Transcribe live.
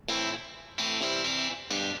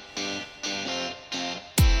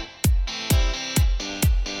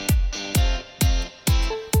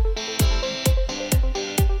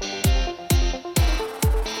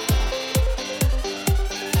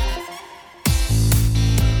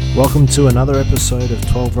Welcome to another episode of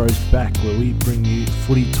 12 Rows Back, where we bring you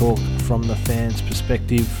footy talk from the fans'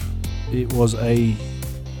 perspective. It was a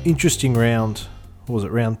interesting round. What was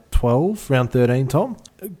it, round 12? Round 13, Tom?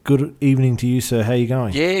 Good evening to you, sir. How are you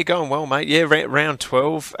going? Yeah, going well, mate. Yeah, round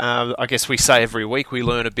 12. I guess we say every week we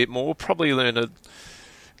learn a bit more. Probably learn a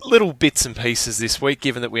little bits and pieces this week,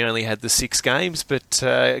 given that we only had the 6 games, but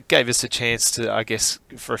it gave us a chance to, I guess,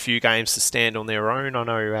 for a few games to stand on their own. I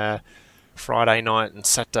know Friday night and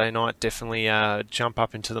Saturday night definitely jump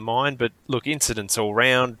up into the mind, but look, incidents all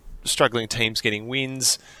round, struggling teams getting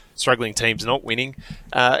wins, struggling teams not winning.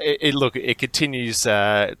 It continues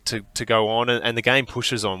to go on, and the game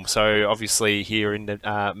pushes on. So obviously here in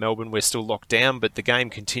Melbourne we're still locked down, but the game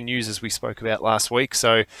continues as we spoke about last week.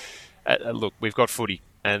 So look, we've got footy,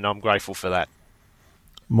 and I'm grateful for that.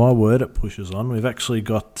 My word, it pushes on. We've actually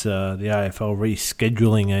got the AFL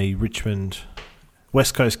rescheduling a Richmond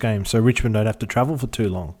West Coast game, so Richmond don't have to travel for too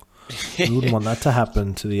long. We wouldn't want that to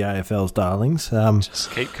happen to the AFL's darlings.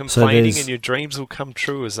 Just keep complaining and your dreams will come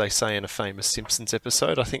true, as they say in a famous Simpsons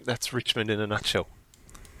episode. I think that's Richmond in a nutshell.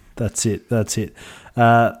 That's it. So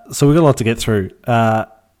we've got a lot to get through. We're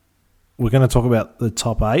going to talk about the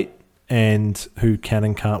top 8 and who can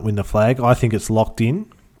and can't win the flag. I think it's locked in,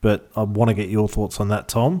 but I want to get your thoughts on that,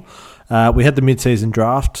 Tom. We had the mid-season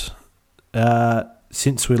draft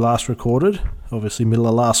since we last recorded, obviously middle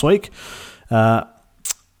of last week.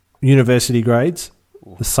 University grades.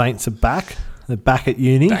 The Saints are back. They're back at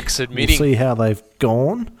uni. Back's admitting. We'll see how they've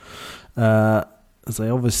gone. As they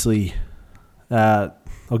obviously...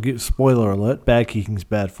 I'll give spoiler alert, bad kicking's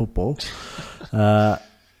bad football.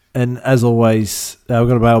 And as always, we've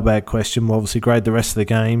got a mailbag question. We'll obviously grade the rest of the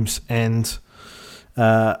games. And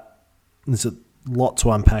there's a lot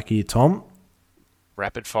to unpack here, Tom.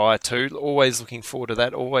 Rapid fire too. Always looking forward to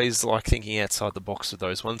that. Always like thinking outside the box with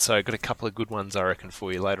those ones. So got a couple of good ones, I reckon,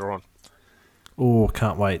 for you later on. Oh,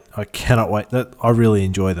 can't wait. I cannot wait. I really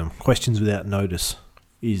enjoy them. Questions Without Notice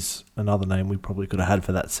is another name we probably could have had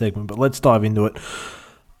for that segment. But let's dive into it.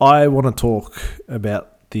 I want to talk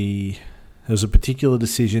about there was a particular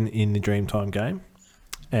decision in the Dreamtime game.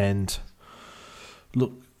 And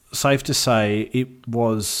look, safe to say it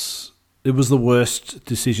was the worst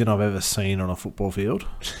decision I've ever seen on a football field.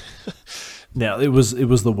 Now, it was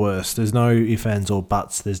the worst. There's no ifs, ands, or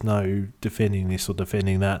buts. There's no defending this or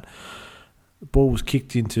defending that. The ball was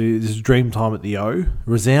kicked into this Dreamtime at the O.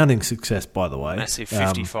 Resounding success, by the way. Massive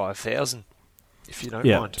 55,000, if you don't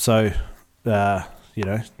mind. So,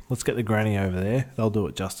 let's get the granny over there. They'll do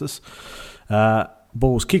it justice.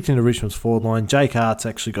 Ball was kicked into Richmond's forward line. Jake Hart's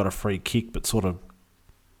actually got a free kick, but sort of,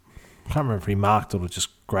 I can't remember if he marked it or just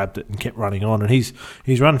grabbed it and kept running on. And he's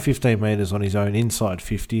run 15 metres on his own inside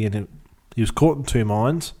 50, and he was caught in two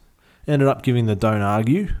minds. Ended up giving the don't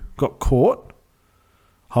argue. Got caught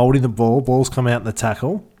holding the ball. Ball's come out in the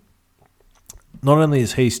tackle. Not only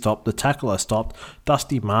is he stopped, the tackler stopped.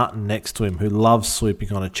 Dusty Martin next to him, who loves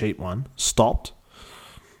swooping on a cheap one, stopped.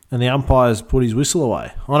 And the umpires put his whistle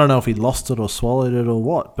away. I don't know if he lost it or swallowed it or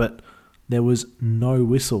what, but there was no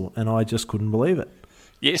whistle, and I just couldn't believe it.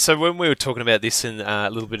 Yeah, so when we were talking about this in a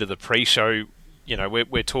little bit of the pre-show,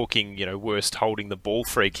 we're talking, worst holding the ball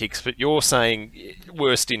free kicks, but you're saying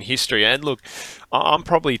worst in history. And look, I'm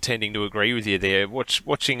probably tending to agree with you there.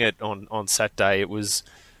 Watching it on Saturday, it was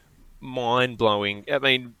mind-blowing. I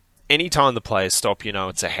mean, any time the players stop,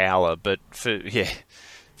 it's a howler. But for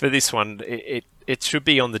this one, it should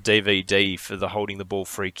be on the DVD for the holding the ball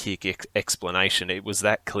free kick explanation. It was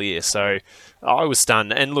that clear. So I was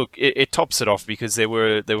stunned. And look, it tops it off because there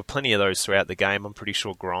were plenty of those throughout the game. I'm pretty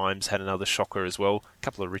sure Grimes had another shocker as well. A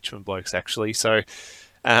couple of Richmond blokes, actually. So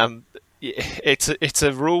it's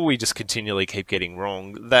a rule we just continually keep getting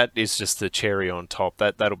wrong. That is just the cherry on top.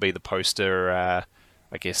 That'll be the poster,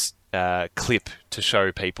 clip to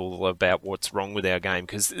show people about what's wrong with our game,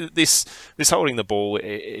 because this holding the ball,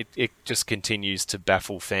 it just continues to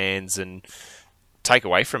baffle fans and take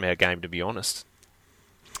away from our game, to be honest.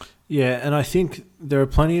 Yeah, and I think there are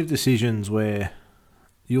plenty of decisions where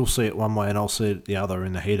you'll see it one way and I'll see it the other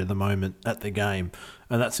in the heat of the moment at the game,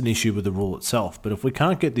 and that's an issue with the rule itself. But if we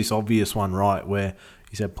can't get this obvious one right, where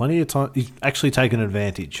he's had plenty of time, he's actually taken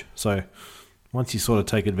advantage. So once you sort of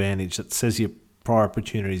take advantage, that says your prior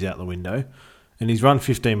opportunities out the window, and he's run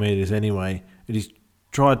 15 metres anyway, and he's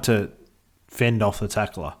tried to fend off the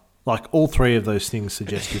tackler. Like, all three of those things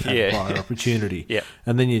suggest you've had a prior opportunity. Yeah.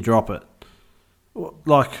 And then you drop it.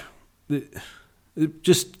 Like,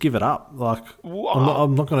 just give it up. Like,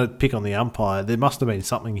 I'm not going to pick on the umpire. There must have been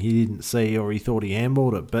something he didn't see, or he thought he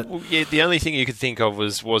handballed it. But the only thing you could think of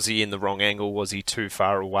was he in the wrong angle? Was he too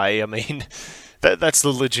far away? I mean, that's the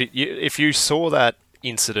legit... If you saw that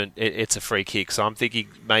incident, it's a free kick. So I'm thinking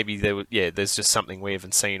maybe there's just something we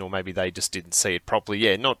haven't seen, or maybe they just didn't see it properly.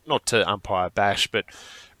 Yeah, not to umpire bash, but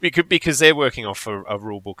because they're working off a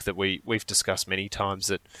rule book that we've discussed many times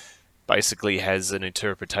that basically has an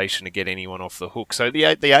interpretation to get anyone off the hook. So the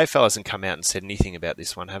AFL hasn't come out and said anything about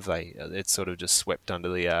this one, have they? It's sort of just swept under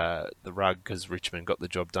the rug because Richmond got the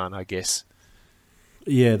job done, I guess.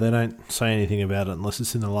 Yeah, they don't say anything about it unless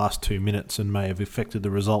it's in the last 2 minutes and may have affected the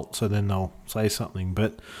result, so then they'll say something.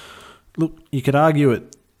 But look, you could argue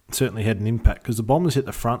it certainly had an impact because the Bombers hit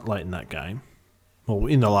the front late in that game, well,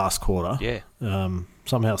 in the last quarter. Yeah.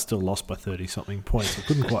 Somehow still lost by 30-something points. I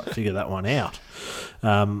couldn't quite figure that one out.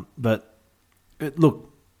 But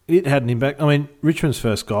it had an impact. I mean, Richmond's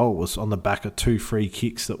first goal was on the back of 2 free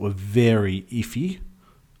kicks that were very iffy,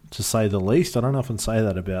 to say the least. I don't often say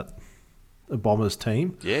that about a Bombers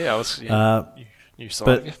team. Yeah, I was. You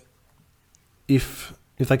but if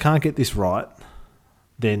they can't get this right,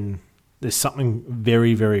 then there's something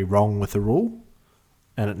very, very wrong with the rule,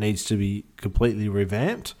 and it needs to be completely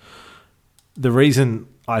revamped. The reason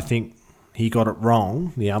I think he got it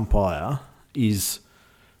wrong, the umpire, is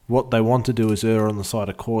what they want to do is err on the side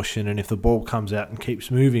of caution, and if the ball comes out and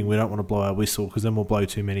keeps moving, we don't want to blow our whistle because then we'll blow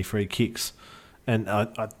too many free kicks. And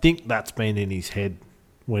I think that's been in his head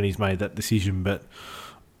when he's made that decision, but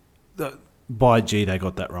by G, they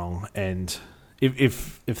got that wrong. And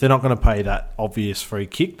if they're not going to pay that obvious free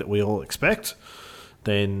kick that we all expect,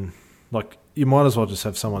 then you might as well just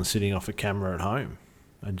have someone sitting off a camera at home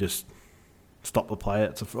and just stop the play.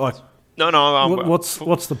 It's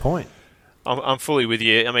what's the point? I'm fully with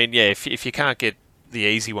you. I mean, yeah, if you can't get the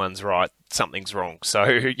easy ones right, something's wrong. So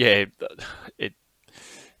yeah,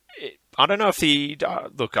 I don't know if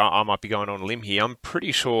look, I might be going on a limb here. I'm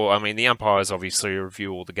pretty sure. I mean, the umpires obviously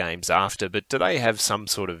review all the games after, but do they have some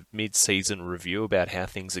sort of mid-season review about how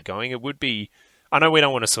things are going? It would be. I know we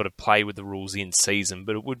don't want to sort of play with the rules in season,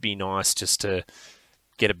 but it would be nice just to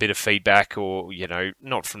get a bit of feedback, or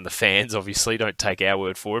not from the fans. Obviously, don't take our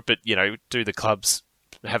word for it, but do the clubs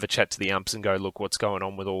have a chat to the umps and go, look, what's going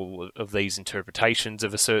on with all of these interpretations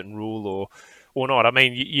of a certain rule, or not? I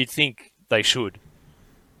mean, you'd think they should.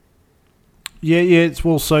 Yeah.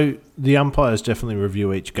 So the umpires definitely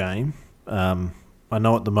review each game. I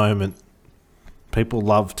know at the moment people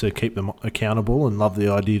love to keep them accountable and love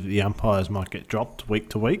the idea that the umpires might get dropped week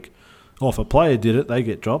to week. Or if a player did it, they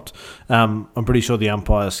get dropped. I'm pretty sure the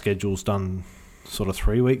umpire schedule's done sort of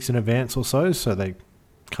 3 weeks in advance or so they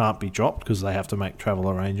can't be dropped because they have to make travel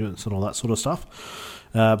arrangements and all that sort of stuff.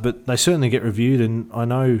 But they certainly get reviewed, and I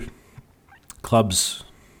know clubs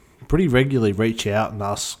pretty regularly reach out and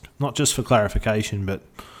ask, not just for clarification, but,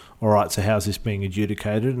 all right, so how's this being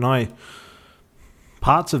adjudicated? And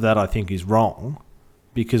parts of that I think is wrong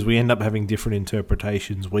because we end up having different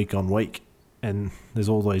interpretations week on week. And there's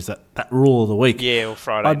always that rule of the week. Yeah, or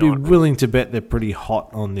Friday night. I'd be willing to bet they're pretty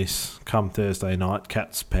hot on this come Thursday night,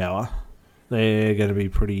 Cats Power. They're going to be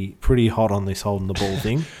pretty hot on this holding the ball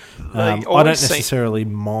thing. I don't necessarily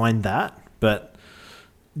mind that, but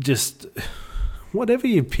just whatever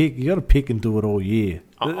you pick, you got to pick and do it all year.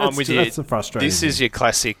 I'm with you. That's the frustrating This is your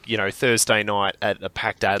classic, Thursday night at a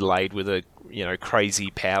packed Adelaide with a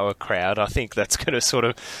crazy Power crowd. I think that's going to sort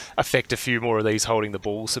of affect a few more of these holding the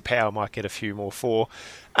ball, so Power might get a few more for.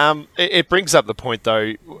 It brings up the point,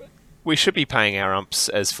 though, we should be paying our umps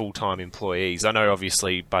as full-time employees. I know,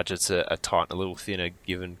 obviously, budgets are tight and a little thinner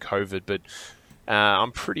given COVID, but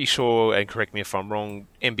I'm pretty sure, and correct me if I'm wrong,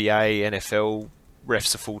 NBA, NFL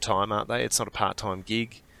refs are full-time, aren't they? It's not a part-time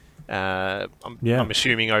gig. I'm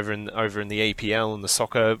assuming over in the EPL and the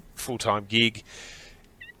soccer full-time gig.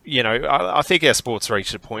 I think our sport's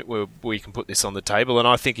reached a point where we can put this on the table, and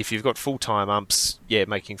I think if you've got full-time umps,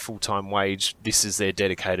 making full-time wage, this is their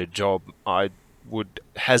dedicated job. I would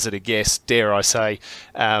hazard a guess, dare I say,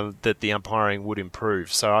 that the umpiring would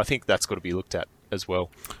improve. So I think that's got to be looked at as well.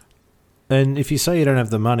 And if you say you don't have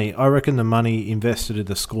the money, I reckon the money invested in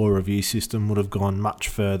the score review system would have gone much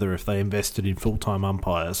further if they invested in full-time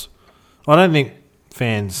umpires. I don't think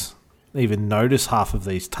fans even notice half of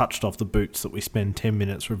these touched off the boots that we spend 10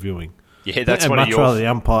 minutes reviewing. Yeah, that's and one of your... much rather the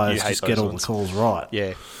umpires just get all the calls right.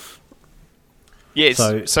 Yeah. Yeah,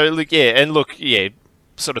 so look, and look,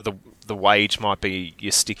 sort of the wage might be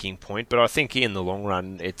your sticking point, but I think in the long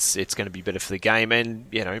run, it's going to be better for the game,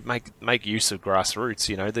 and make use of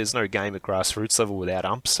grassroots. There's no game at grassroots level without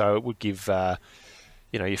umps, so it would give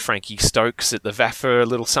your Frankie Stokes at the VAFA a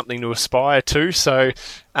little something to aspire to. So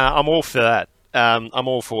I'm all for that. I'm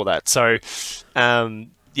all for that. So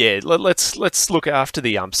let's look after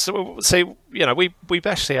the umps. So, see, we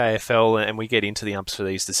bash the AFL and we get into the umps for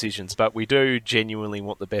these decisions, but we do genuinely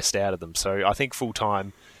want the best out of them. So I think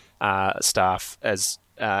full-time staff as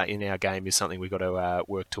in our game is something we've got to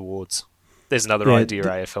work towards. There's another idea,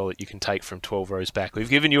 AFL, that you can take from 12 rows back. We've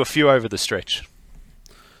given you a few over the stretch.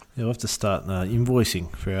 Yeah, we'll have to start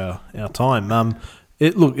invoicing for our time.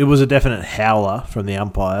 It was a definite howler from the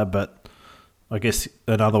umpire, but I guess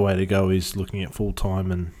another way to go is looking at full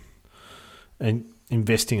time and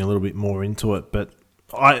investing a little bit more into it. But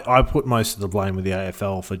I put most of the blame with the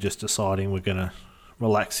AFL for just deciding we're going to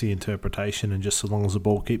relax the interpretation and just as long as the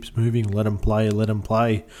ball keeps moving, let them play.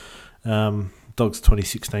 Dogs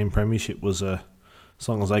 2016 premiership was as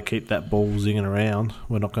long as they keep that ball zinging around,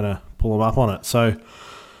 we're not going to pull them up on it. So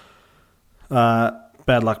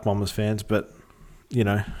bad luck, Bombers fans, but you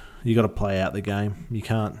got to play out the game. You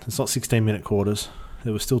can't. It's not 16-minute quarters.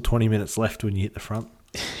 There was still 20 minutes left when you hit the front.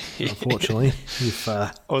 Unfortunately,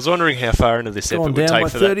 I was wondering how far into this effort would take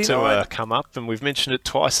for that to come up, and we've mentioned it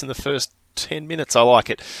twice in the first 10 minutes. I like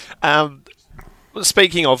it.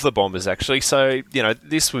 Speaking of the Bombers, actually, so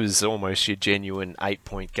this was almost your genuine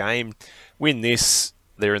 8-point game. Win this,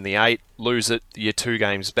 they're in the 8. Lose it, you're 2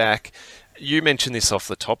 games back. You mentioned this off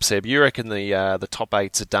the top, Seb. You reckon the top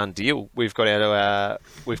 8's a done deal? We've got it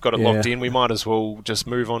locked in. We might as well just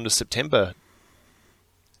move on to September.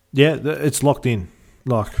 Yeah, it's locked in.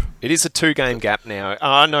 It is a 2-game gap now.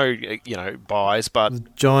 I know, buys, but the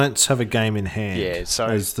Giants have a game in hand. Yeah, so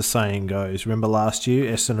as the saying goes. Remember last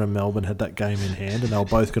year, Essendon and Melbourne had that game in hand, and they were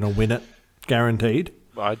both going to win it, guaranteed.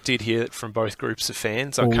 I did hear it from both groups of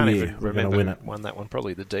fans. I can't even remember who won that one.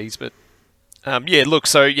 Probably the D's, but. A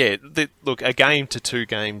game to 2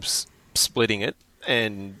 games splitting it,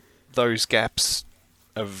 and those gaps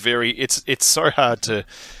are it's so hard to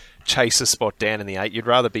chase a spot down in the 8. You'd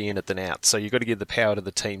rather be in it than out, so you've got to give the power to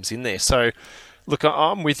the teams in there. So, look,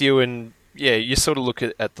 I'm with you, and you sort of look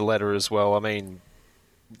at the ladder as well. I mean,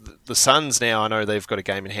 the Suns now, I know they've got a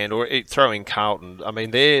game in hand, or throw in Carlton. I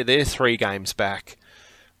mean, they're 3 games back,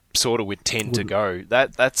 sort of with 10 to go.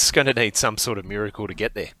 That's going to need some sort of miracle to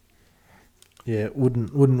get there. Yeah,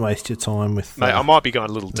 wouldn't waste your time with. Mate, I might be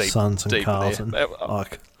going a little deep. Suns and Carlton. But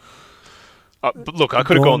look, I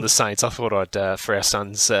could have gone the Saints. I thought I'd, for our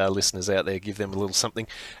Suns listeners out there, give them a little something.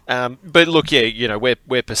 But look,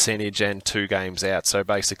 we're percentage and 2 games out, so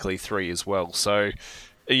basically 3 as well. So,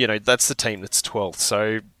 that's the team that's 12th.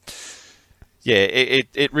 So, yeah,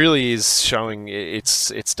 it really is showing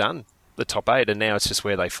it's done. The top 8, and now it's just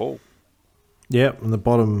where they fall. Yeah, and the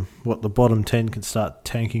bottom 10 can start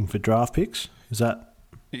tanking for draft picks. Is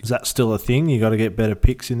that still a thing? You got to get better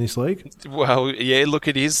picks in this league. Well, yeah, look,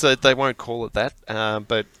 it is. They won't call it that,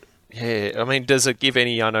 but yeah, I mean, does it give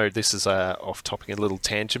any? I know this is off topic, a little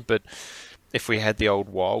tangent, but if we had the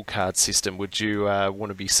old wildcard system, would you want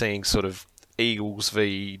to be seeing sort of Eagles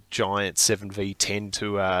v Giants 7v10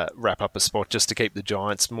 to wrap up a spot just to keep the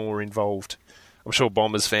Giants more involved? I'm sure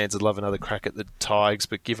Bombers fans would love another crack at the Tigers,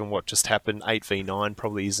 but given what just happened, 8v9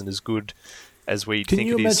 probably isn't as good as we think it is. Can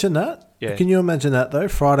you imagine that? Yeah. Can you imagine that, though?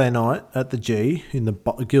 Friday night at the G, in the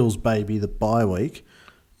Gills Baby, the bye week,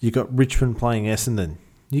 you got Richmond playing Essendon.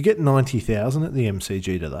 You get 90,000 at the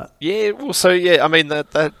MCG to that. Yeah, well, so, yeah, I mean,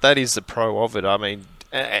 that is the pro of it. I mean,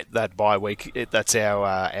 that bye week, that's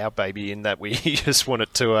our baby in that we just want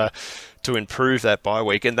it to improve that bye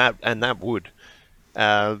week, and that would.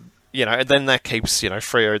 And then that keeps,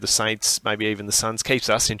 Freo, the Saints, maybe even the Suns, keeps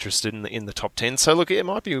us interested in the top 10. So, look, it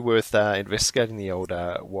might be worth investigating the old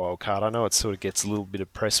wild card. I know it sort of gets a little bit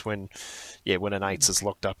of press when an 8's as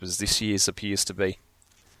locked up as this year's appears to be.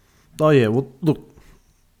 Oh, yeah. Well, look,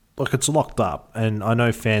 it's locked up, and I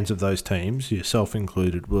know fans of those teams, yourself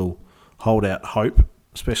included, will hold out hope,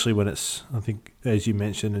 especially when it's, I think, as you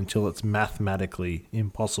mentioned, until it's mathematically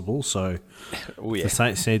impossible. So the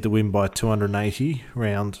Saints need to win by 280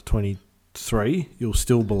 round 23. You'll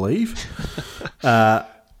still believe.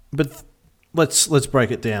 But let's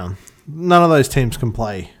break it down. None of those teams can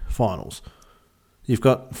play finals. You've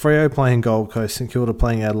got Freo playing Gold Coast, St Kilda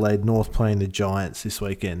playing Adelaide, North playing the Giants this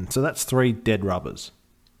weekend. So that's 3 dead rubbers.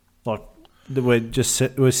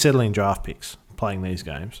 We're settling draft picks playing these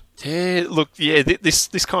games. Yeah, look,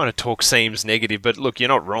 this kind of talk seems negative, but look, you're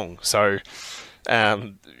not wrong. So,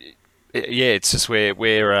 it's just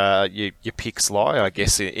where your picks lie, I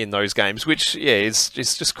guess, in those games, which, is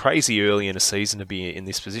just crazy early in a season to be in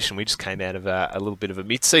this position. We just came out of a little bit of a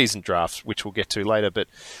mid-season draft, which we'll get to later, but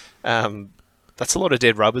that's a lot of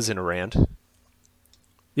dead rubbers in a round.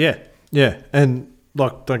 Yeah, and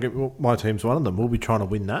don't get my team's one of them. We'll be trying to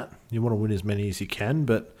win that. You want to win as many as you can,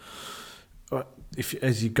 but if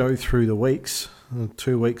as you go through the weeks,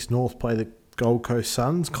 2 weeks, North play the Gold Coast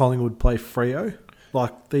Suns, Collingwood play Freo.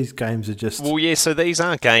 Like, these games are just... Well, yeah, so these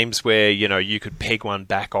aren't games where, you could peg one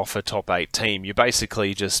back off a top 8 team. You're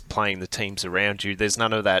basically just playing the teams around you. There's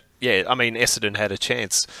none of that. Yeah, I mean, Essendon had a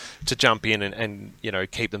chance to jump in and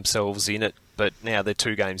keep themselves in it, but now they're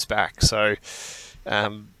 2 games back. So,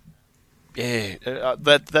 that's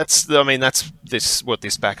what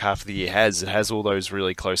this back half of the year has. It has all those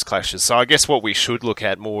really close clashes. So I guess what we should look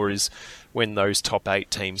at more is when those top 8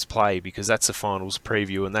 teams play, because that's a finals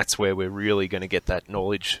preview, and that's where we're really going to get that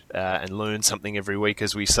knowledge and learn something every week,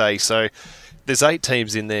 as we say. So there's 8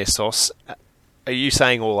 teams in there, Sauce. Are you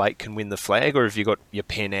saying all 8 can win the flag, or have you got your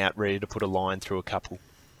pen out ready to put a line through a couple?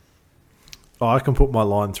 Oh, I can put my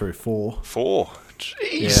line through 4. 4?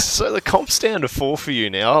 Jeez. Yeah. So the comp's down to 4 for you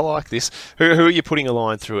now. I like this. Who are you putting a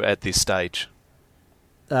line through at this stage?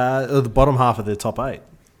 The bottom half of the top 8.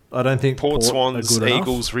 I don't think Port, Swans, are good enough.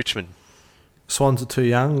 Eagles, Richmond. Swans are too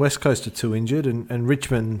young, West Coast are too injured, and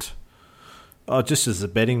Richmond, just as a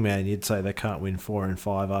betting man, you'd say they can't win 4 and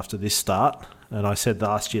 5 after this start. And I said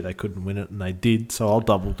last year they couldn't win it, and they did, so I'll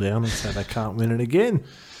double down and say they can't win it again.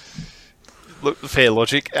 Look, fair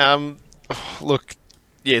logic. I'm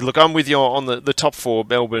with you on the top 4,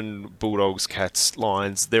 Melbourne, Bulldogs, Cats,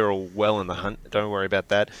 Lions. They're all well in the hunt. Don't worry about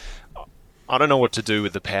that. I don't know what to do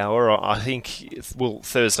with the Power. I think,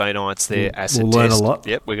 Thursday nights their acid we'll test. learn a lot.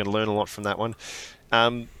 Yep, we're going to learn a lot from that one.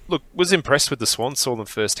 Was impressed with the Swans. Saw them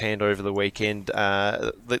firsthand over the weekend.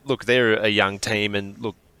 They're a young team,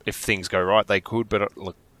 and if things go right, they could. But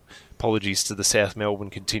apologies to the South Melbourne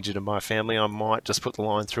contingent of my family. I might just put the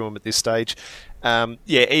line through them at this stage.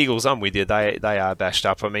 Eagles, I'm with you. They are bashed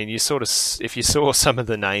up. I mean, if you saw some of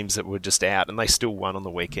the names that were just out, and they still won on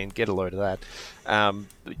the weekend, get a load of that.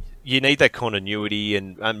 You need that continuity,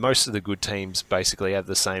 and most of the good teams basically have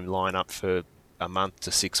the same lineup for a month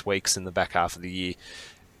to 6 weeks in the back half of the year.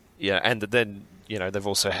 Yeah, and then they've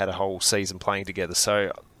also had a whole season playing together.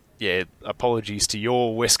 So, yeah, apologies to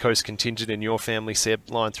your West Coast contingent and your family,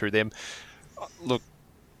 Seb. Line through them. Look,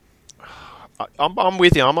 I'm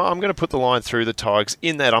with you. I'm going to put the line through the Tigers.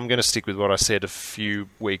 In that, I'm going to stick with what I said a few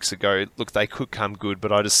weeks ago. Look, they could come good,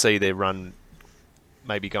 but I just see their run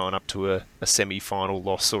maybe going up to a semi-final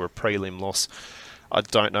loss or a prelim loss. I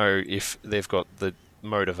don't know if they've got the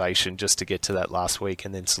motivation just to get to that last week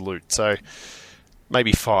and then salute. So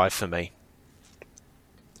maybe 5 for me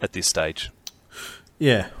at this stage.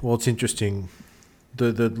 Yeah, well, it's interesting.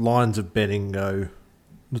 The lines of betting go...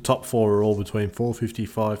 The top 4 are all between $4.50,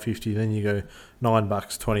 $5.50. Then you go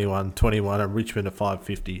 $9, 21, and Richmond are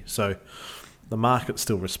 $5.50. So the market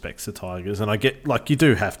still respects the Tigers, and I get you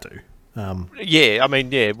do have to. We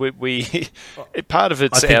part of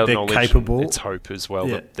it's our knowledge, capable. It's hope as well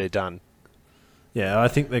that they're done. Yeah, I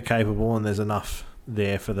think they're capable, and there's enough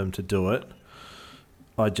there for them to do it.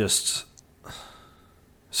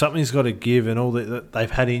 Something's got to give, and all that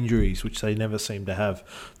they've had injuries, which they never seem to have.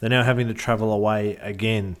 They're now having to travel away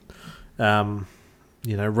again.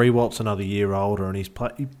 Rewalt's another year older, and he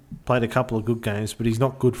played a couple of good games, but he's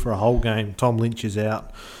not good for a whole game. Tom Lynch is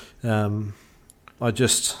out. Again,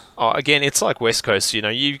 it's like West Coast.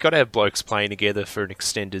 You've got to have blokes playing together for an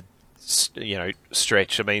extended,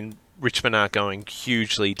 stretch. I mean, Richmond are going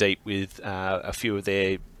hugely deep with a few of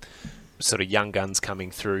their sort of young guns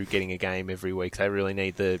coming through, getting a game every week. They really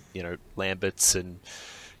need the, Lamberts and,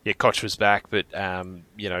 Koch was back, but,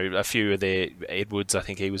 a few of their, Edwards, I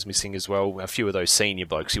think he was missing as well. A few of those senior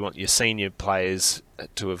blokes. You want your senior players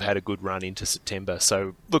to have had a good run into September.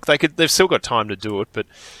 So, look, they've still got time to do it, but,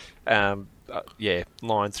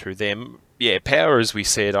 line through them. Yeah, Power, as we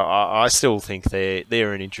said, I still think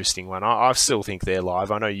they're an interesting one. I still think they're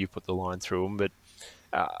live. I know you put the line through them, but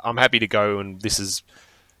I'm happy to go, and this is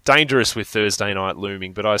dangerous with Thursday night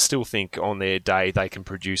looming, but I still think on their day they can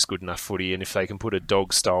produce good enough footy, and if they can put a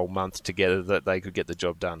dog-style month together, that they could get the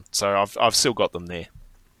job done. So I've still got them there.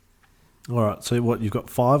 All right, so what, you've got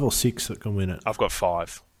 5 or 6 that can win it? I've got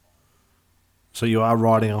 5. So you are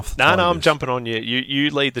riding off the Tigers. No, I'm jumping on you. You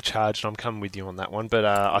lead the charge, and I'm coming with you on that one, but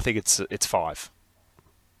I think it's 5.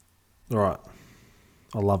 All right.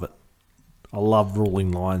 I love it. I love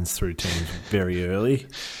ruling lines through teams very early.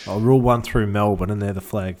 I'll rule one through Melbourne, and they're the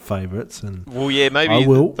flag favourites. Maybe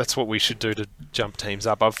that's what we should do to jump teams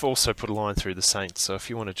up. I've also put a line through the Saints, so if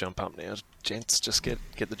you want to jump up now, gents, just get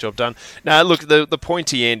the job done. Now, look, the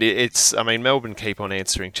pointy end, Melbourne keep on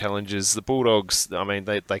answering challenges. The Bulldogs,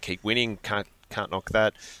 they keep winning, can't knock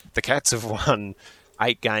that. The Cats have won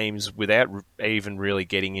 8 games without even really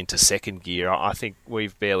getting into second gear. I think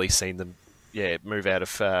we've barely seen them move out of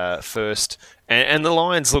first. And the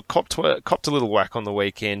Lions, look, copped a little whack on the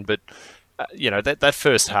weekend, but that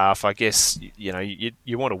first half, I guess,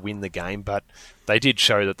 you want to win the game, but they did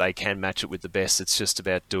show that they can match it with the best. It's just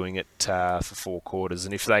about doing it for 4 quarters.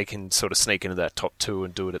 And if they can sort of sneak into that top 2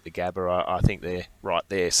 and do it at the Gabba, I think they're right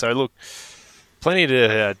there. So, look, plenty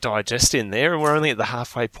to digest in there, and we're only at the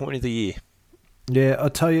halfway point of the year. Yeah, I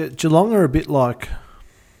tell you, Geelong are a bit like...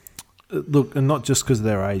 Look, and not just because of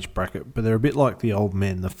their age bracket, but they're a bit like the old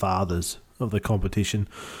men, the fathers of the competition.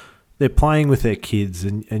 They're playing with their kids,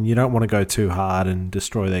 and you don't want to go too hard and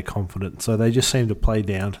destroy their confidence. So they just seem to play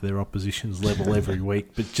down to their opposition's level every week,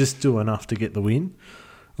 but just do enough to get the win.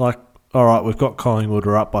 Like, all right, we've got Collingwood,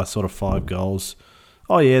 we're up by sort of 5 goals.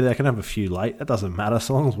 Oh, yeah, they can have a few late. That doesn't matter.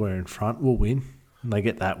 So long as we're in front, we'll win. And they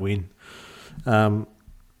get that win.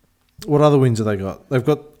 What other wins have they got? I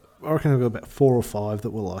reckon they've got about 4 or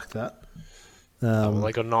 5that were like that. They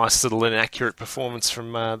got a nice little inaccurate performance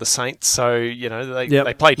from the Saints, so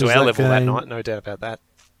they played to our level that night, no doubt about that.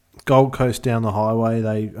 Gold Coast down the highway,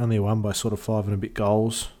 they only won by sort of 5 and a bit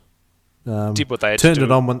goals. Did what they had to do. Turned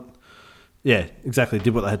it on yeah, exactly.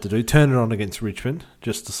 Did what they had to do. Turned it on against Richmond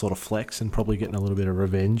just to sort of flex and probably getting a little bit of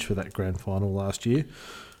revenge for that grand final last year.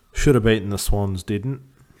 Should have beaten the Swans, didn't.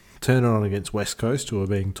 Turned it on against West Coast, who were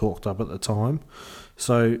being talked up at the time.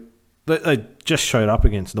 So they just showed up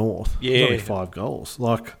against North. Yeah. Only 5 goals.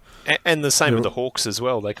 And the same with the Hawks as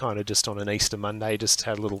well. They kind of just on an Easter Monday just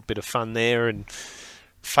had a little bit of fun there and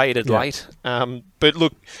faded late. But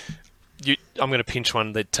look, I'm going to pinch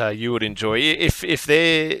one that you would enjoy. If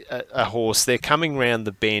they're a horse, they're coming round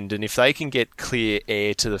the bend, and if they can get clear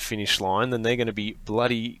air to the finish line, then they're going to be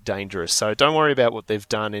bloody dangerous. So don't worry about what they've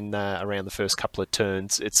done in around the first couple of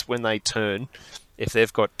turns. It's when they turn, if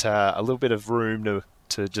they've got a little bit of room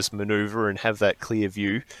to just manoeuvre and have that clear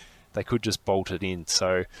view, they could just bolt it in.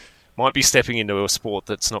 So might be stepping into a sport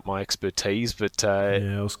that's not my expertise, but...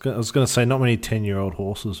 I was going to say, not many 10-year-old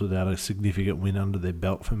horses without a significant win under their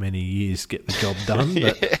belt for many years get the job done.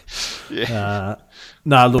 But,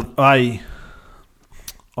 no, look, I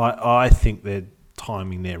think they're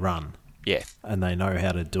timing their run. Yeah. And they know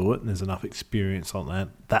how to do it, and there's enough experience on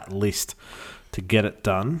that list to get it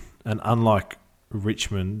done. And unlike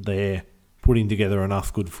Richmond, they're putting together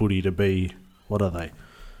enough good footy to be, what are they,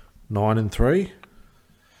 9-3?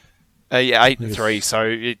 8-3.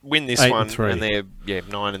 So win this one, and they're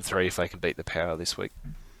 9-3 if they can beat the Power this week.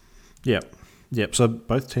 Yep. So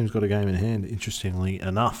both teams got a game in hand. Interestingly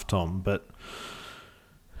enough, Tom. But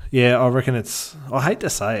yeah, I reckon it's. I hate to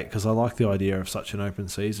say it because I like the idea of such an open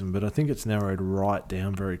season, but I think it's narrowed right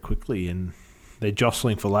down very quickly, and they're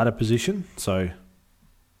jostling for ladder position. So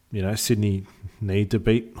Sydney need to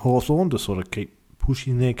beat Hawthorn to sort of keep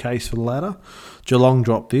pushing their case for the ladder. Geelong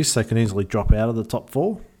dropped this; they can easily drop out of the top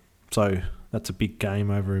 4. So that's a big game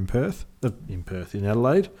over in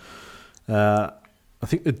Adelaide. I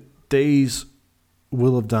think the D's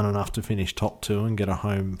will have done enough to finish top 2 and get a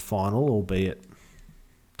home final, albeit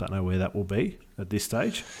don't know where that will be at this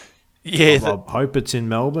stage. Yeah, I hope it's in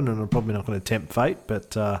Melbourne, and I'm probably not going to tempt fate,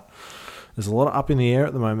 but there's a lot up in the air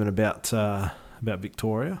at the moment about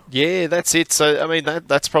Victoria. Yeah, that's it. So, I mean,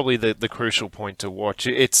 that's probably the crucial point to watch.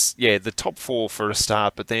 It's, the top 4 for a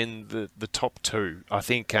start, but then the top 2. I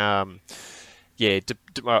think, not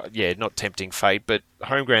tempting fate, but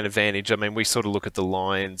home ground advantage. I mean, we sort of look at the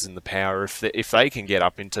Lions and the Power. If they can get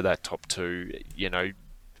up into that top 2,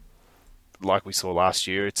 like we saw last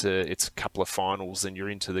year, it's a couple of finals and you're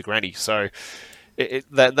into the granny. So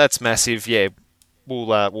that's massive. Yeah.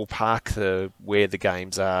 We'll park where the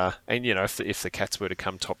games are, and if the Cats were to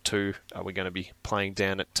come top 2, are we going to be playing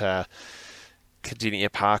down at Cardinia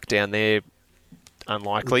Park down there?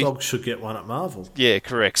 Unlikely. The Dogs should get one at Marvel. Yeah,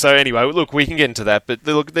 correct. So anyway, look, we can get into that, but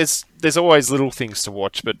look, there's always little things to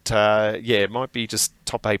watch, but it might be just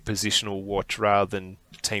top 8 positional watch rather than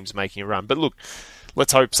teams making a run. But look,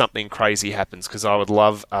 let's hope something crazy happens, because I would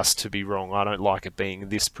love us to be wrong. I don't like it being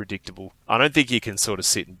this predictable. I don't think you can sort of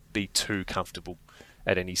sit and be too comfortable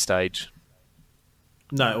at any stage.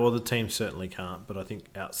 No, well, the team certainly can't, but I think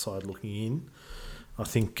outside looking in,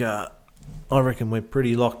 I reckon we're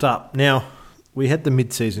pretty locked up. Now, we had the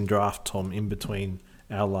mid-season draft, Tom, in between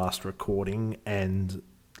our last recording and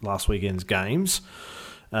last weekend's games.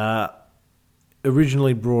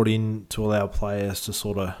 Originally brought in to allow players to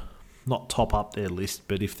sort of not top up their list,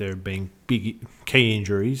 but if there have been big key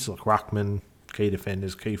injuries, like ruckman, key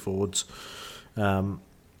defenders, key forwards,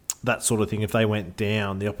 that sort of thing, if they went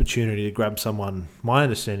down, the opportunity to grab someone, my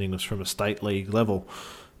understanding was from a state league level.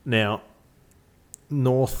 Now,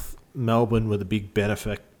 North Melbourne were the big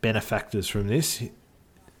benefactors from this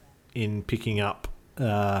in picking up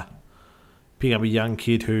a young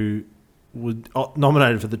kid who was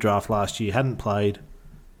nominated for the draft last year, hadn't played,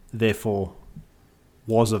 therefore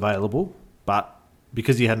was available, but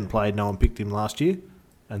because he hadn't played, no one picked him last year,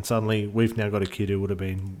 and suddenly we've now got a kid who would have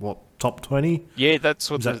been, top 20? Yeah, that's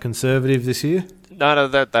what... Is that conservative this year? No,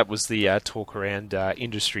 that was the talk around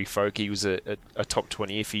industry folk. He was a top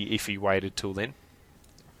 20 if he waited till then.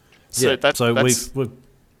 So we've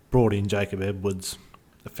brought in Jacob Edwards,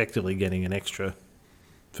 effectively getting an extra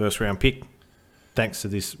first-round pick thanks to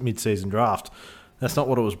this mid-season draft. That's not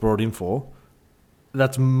what it was brought in for.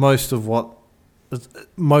 That's mostly what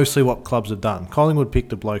clubs have done. Collingwood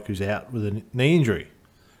picked a bloke who's out with a knee injury.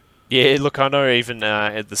 Yeah, look, I know even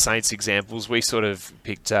at the Saints examples, we sort of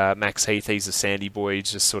picked Max Heath. He's a Sandy boy.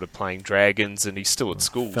 He's just sort of playing Dragons, and he's still at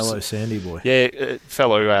school. Fellow Sandy boy. Yeah,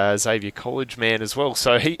 fellow Xavier College man as well.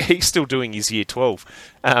 So he's still doing his year 12.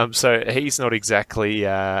 So he's not exactly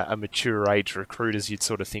a mature age recruit as you'd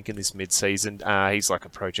sort of think in this mid-season. He's like a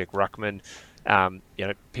Project Ruckman.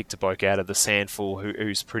 Picked a bloke out of the Sandful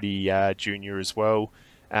who's pretty junior as well.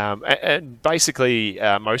 And basically,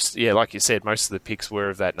 like you said, most of the picks were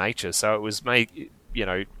of that nature. So it was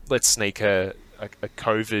let's sneak a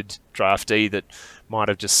COVID draftee that might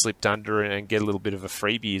have just slipped under and get a little bit of a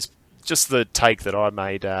freebie is just the take that I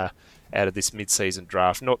made out of this mid-season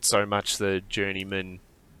draft. Not so much the journeyman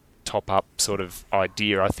top-up sort of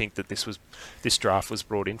idea. I think that this draft was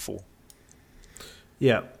brought in for.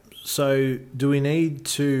 Yeah. So do we need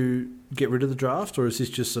to get rid of the draft, or is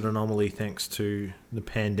this just an anomaly thanks to the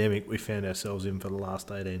pandemic we found ourselves in for the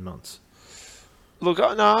last 18 months? Look,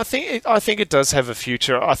 no, I think it does have a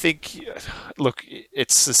future. I think, look,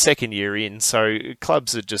 it's the second year in, so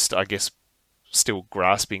clubs are just, I guess, still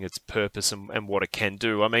grasping its purpose and what it can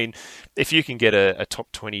do. I mean, if you can get a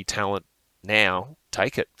top 20 talent now,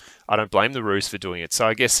 take it. I don't blame the Roos for doing it. So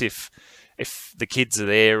I guess if the kids are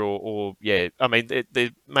there they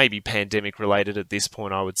may be pandemic related at this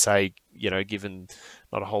point, I would say, given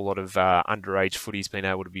not a whole lot of underage footy's been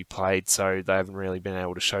able to be played, so they haven't really been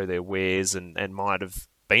able to show their wares and might have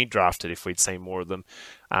been drafted if we'd seen more of them.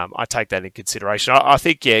 I take that in consideration. I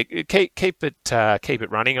think, keep it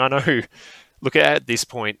running. I know, look, at this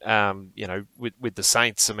point, with the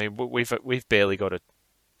Saints, I mean, we've barely got a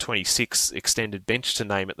 26 extended bench to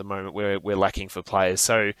name at the moment where we're lacking for players.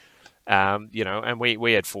 So, and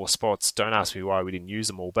we had 4 spots. Don't ask me why we didn't use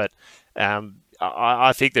them all, but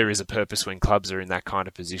I think there is a purpose when clubs are in that kind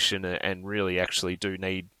of position and really actually do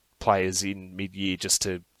need players in mid-year just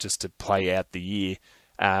to play out the year.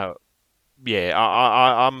 I'm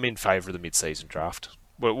in favour of the mid-season draft.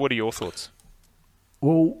 What are your thoughts?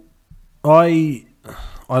 Well, I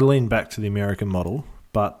lean back to the American model,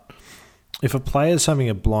 but if a player's having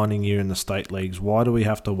a blinding year in the state leagues, why do we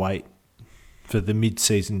have to wait for the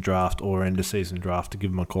mid-season draft or end-of-season draft to give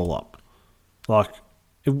them a call-up?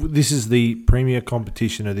 This is the premier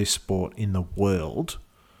competition of this sport in the world.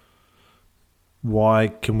 Why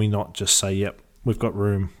can we not just say, yep, we've got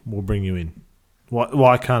room, we'll bring you in?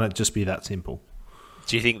 Why can't it just be that simple?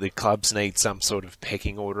 Do you think the clubs need some sort of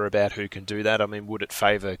pecking order about who can do that? I mean, would it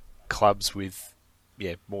favour clubs with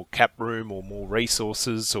more cap room or more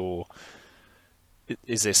resources, or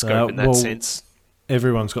is there scope in that sense?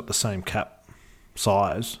 Everyone's got the same cap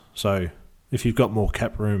size, so if you've got more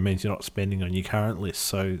cap room, it means you're not spending on your current list,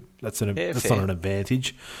 so that's not an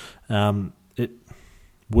advantage. I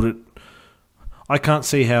can't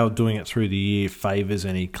see how doing it through the year favours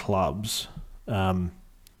any clubs.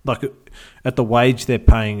 At the wage they're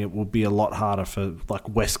paying, it would be a lot harder for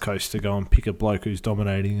West Coast to go and pick a bloke who's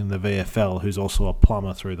dominating in the VFL who's also a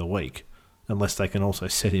plumber through the week, unless they can also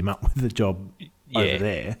set him up with a job over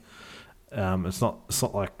there. It's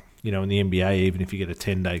not like, in the NBA, even if you get a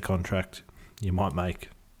 10-day contract, you might make,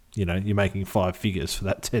 you're making 5 figures for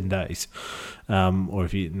that 10 days. Or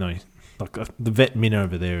if the vet min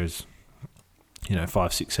over there is,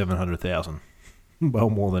 5, 6, 700,000, well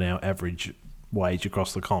more than our average wage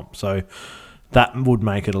across the comp. So that would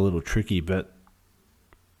make it a little tricky, but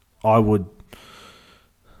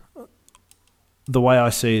the way I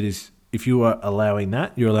see it is, if you are allowing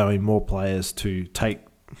that, you're allowing more players to take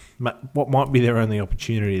what might be their only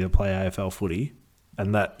opportunity to play AFL footy,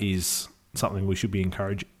 and that is something we should be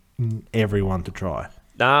encouraging everyone to try.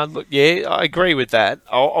 Look, yeah, I agree with that.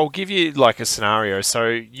 I'll give you a scenario. So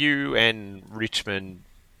you and Richmond,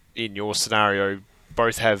 in your scenario,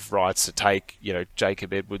 both have rights to take,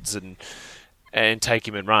 Jacob Edwards and take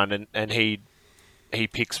him and run, and he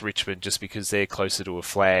picks Richmond just because they're closer to a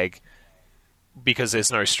flag, because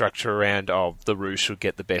there's no structure around, the Roos should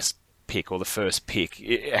get the best pick or the first pick.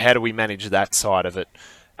 How do we manage that side of it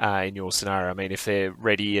in your scenario? I mean, if they're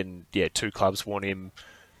ready and 2 clubs want him,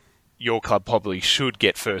 your club probably should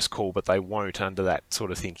get first call, but they won't under that sort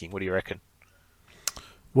of thinking. What do you reckon?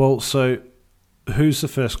 Well, so who's the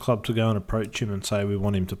first club to go and approach him and say we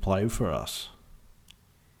want him to play for us?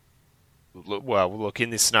 Look, in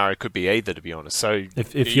this scenario, it could be either, to be honest. So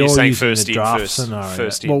if you're you're saying using first the in, draft first, scenario,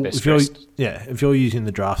 first in, well, best if you're dressed. if you're using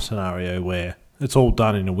the draft scenario where it's all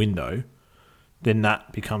done in a window, then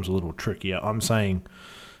that becomes a little trickier. I'm saying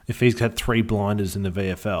if he's had 3 blinders in the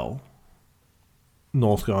VFL,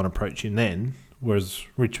 North go and approach him then, whereas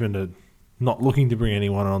Richmond are not looking to bring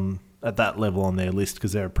anyone on at that level on their list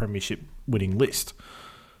because they're a premiership winning list.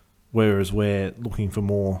 Whereas we're looking for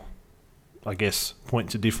more, I guess,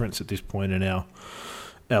 points of difference at this point in our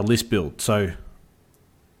list build. So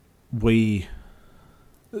we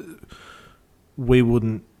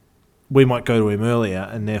might go to him earlier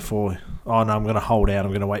and therefore, oh no, I'm going to hold out,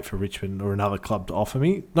 I'm going to wait for Richmond or another club to offer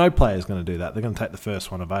me. No player's going to do that. They're going to take the first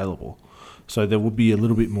one available. So there will be a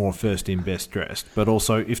little bit more first in, best dressed. But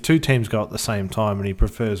also, if 2 teams go at the same time and he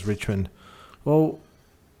prefers Richmond, well,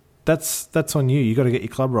 that's on you. You got to get your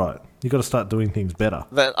club right. You got to start doing things better.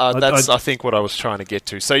 That's I think what I was trying to get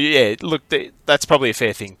to. So yeah, look, that's probably a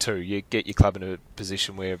fair thing too. You get your club in a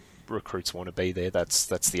position where recruits want to be there. That's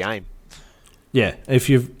the aim. Yeah, if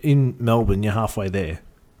you're in Melbourne, you're halfway there.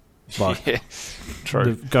 Like, yeah,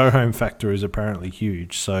 true. The go-home factor is apparently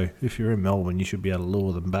huge. So if you're in Melbourne, you should be able to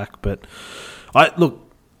lure them back. But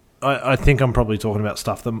I think I'm probably talking about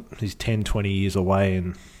stuff that is 10, 20 years away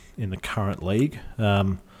in the current league.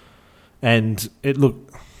 And it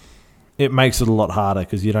makes it a lot harder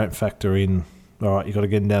because you don't factor in, all right, you got to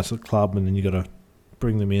get them down to the club and then you got to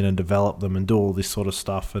bring them in and develop them and do all this sort of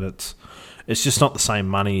stuff. And it's just not the same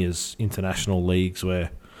money as international leagues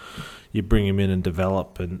where you bring them in and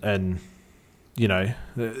develop and you know,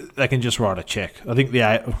 they can just write a check. I think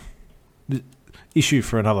the issue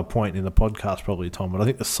for another point in the podcast probably, Tom, but I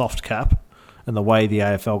think the soft cap and the way the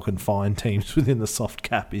AFL can find teams within the soft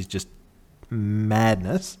cap is just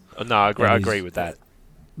madness. No, I agree with that.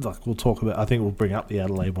 Like we'll talk about, I think we'll bring up the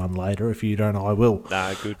Adelaide one later. If you don't, I will.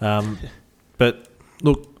 No, good. But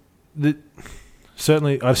look, I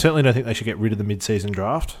certainly don't think they should get rid of the mid-season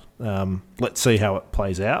draft. Let's see how it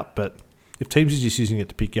plays out. But if teams are just using it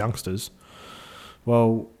to pick youngsters,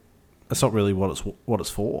 well, that's not really what it's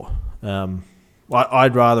for.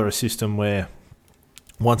 I'd rather a system where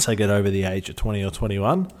once they get over the age of 20 or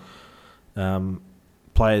 21,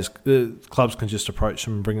 clubs can just approach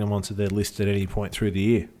them and bring them onto their list at any point through the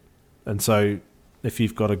year. And so if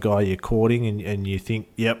you've got a guy you're courting and you think,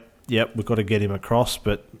 yep, we've got to get him across,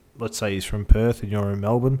 but let's say he's from Perth and you're in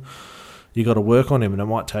Melbourne, you got to work on him and it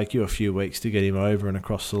might take you a few weeks to get him over and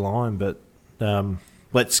across the line. But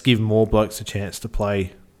let's give more blokes a chance to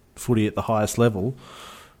play footy at the highest level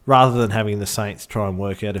rather than having the Saints try and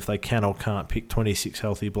work out if they can or can't pick 26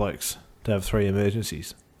 healthy blokes to have 3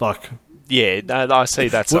 emergencies. Yeah, no, I see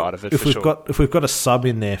that side of it for sure. If we've got a sub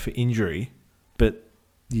in there for injury, but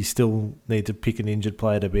you still need to pick an injured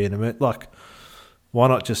player to be an emergency, why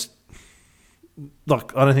not just... I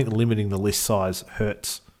don't think limiting the list size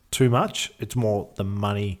hurts too much. It's more the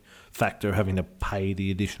money factor of having to pay the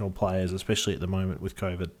additional players, especially at the moment with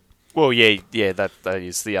COVID. Well, yeah, that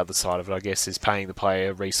is the other side of it, I guess, is paying the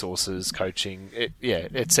player, resources, coaching,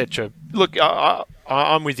 etc. Look,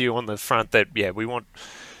 I'm with you on the front that, we want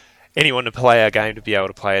anyone to play our game to be able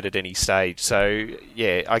to play it at any stage. So,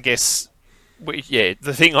 I guess,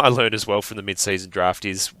 the thing I learned as well from the mid-season draft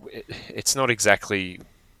is it's not exactly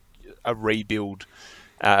a rebuild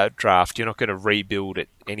draft. You're not going to rebuild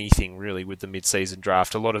anything really with the mid-season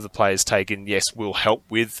draft. A lot of the players taken, will help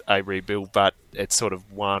with a rebuild, but it's sort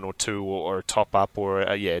of 1 or 2 or a top-up or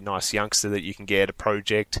a nice youngster that you can get, a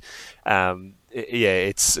project.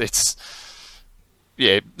 It's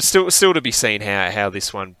still to be seen how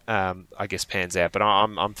this one I guess pans out. But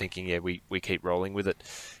I'm thinking we keep rolling with it.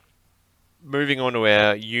 Moving on to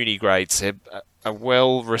our uni grades, a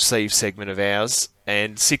well-received segment of ours,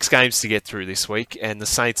 and 6 games to get through this week, and the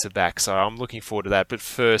Saints are back, so I'm looking forward to that. But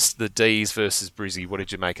first, the D's versus Brizzy. What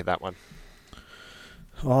did you make of that one?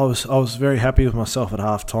 I was very happy with myself at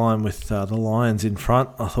half-time with the Lions in front.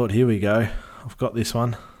 I thought, here we go. I've got this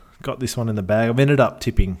one. Got this one in the bag. I've ended up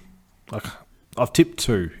tipping. I've tipped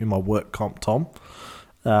 2 in my work comp, Tom.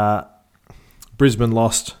 Brisbane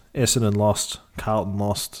lost, Essendon lost, Carlton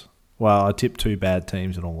lost. Well, I tipped 2 bad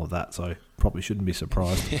teams and all of that, so probably shouldn't be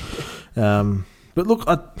surprised. But look,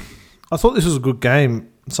 I thought this was a good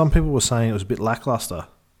game. Some people were saying it was a bit lackluster.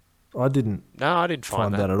 I didn't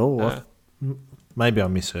find that at all. No. Maybe I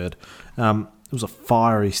misheard. It was a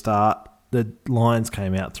fiery start. The Lions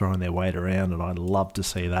came out throwing their weight around, and I love to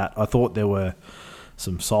see that. I thought there were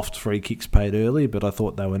some soft free kicks paid early, but I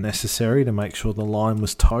thought they were necessary to make sure the line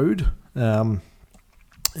was towed.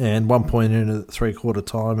 And 1 point in at 3/4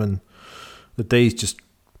 time, and the D's just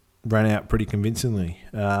ran out pretty convincingly.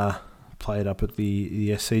 Played up at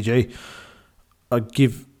the SCG. I'd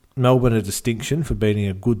give Melbourne a distinction for beating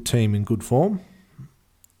a good team in good form.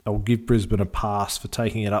 I'll give Brisbane a pass for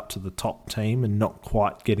taking it up to the top team and not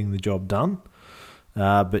quite getting the job done.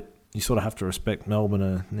 But you sort of have to respect Melbourne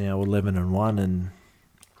are now 11-1, and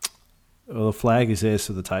the flag is theirs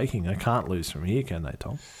for the taking. They can't lose from here, can they,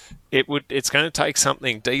 Tom? It's going to take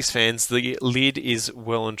something. D's fans, the lid is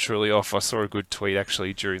well and truly off. I saw a good tweet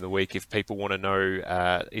actually during the week. If people want to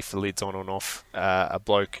know if the lid's on or off, a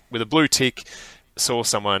bloke with a blue tick saw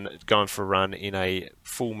someone going for a run in a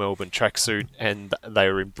full Melbourne tracksuit, and they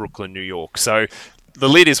were in Brooklyn, New York. So the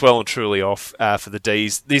lid is well and truly off for the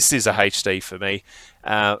D's. This is a HD for me.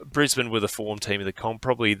 Brisbane were the form team of the comp,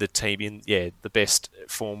 probably the team in the best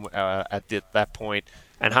form at that point.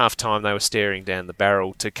 And half time they were staring down the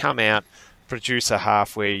barrel. To come out, produce a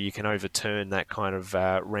half where you can overturn that kind of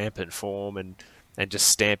rampant form and just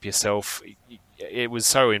stamp yourself. It was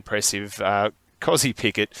so impressive. Cozzy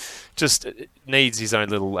Pickett just needs his own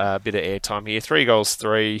little bit of airtime here. 3 goals,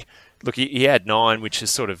 3. Look, he had 9, which is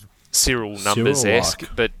sort of Cyril numbers-esque,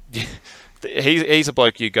 but he's a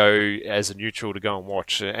bloke you go as a neutral to go and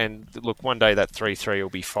watch. And look, one day that 3-3 will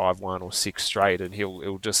be 5-1 or 6 straight, and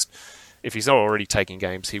he'll just, if he's not already taking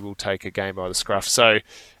games, he will take a game by the scruff. So,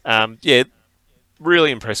 really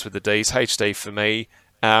impressed with the D's. HD for me.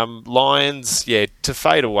 Lions, to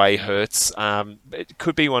fade away hurts. It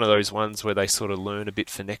could be one of those ones where they sort of learn a bit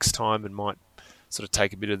for next time and might sort of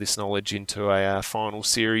take a bit of this knowledge into a final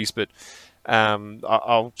series. But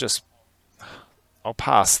I'll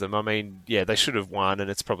pass them. I mean, they should have won,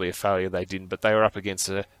 and it's probably a failure they didn't. But they were up against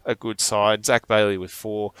a good side. Zach Bailey with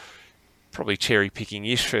 4. Probably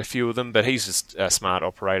cherry-picking-ish for a few of them, but he's just a smart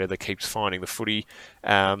operator that keeps finding the footy.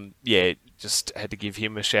 Just had to give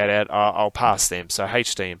him a shout-out. I'll pass them. So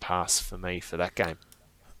HD and pass for me for that game.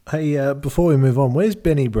 Hey, before we move on, where's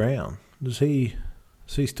Benny Brown? Is he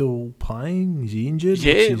still playing? Is he injured?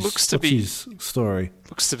 Yeah, what's his story?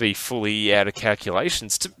 Looks to be fully out of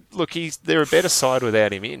calculations. They're a better side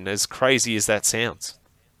without him in, as crazy as that sounds.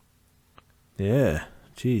 Yeah,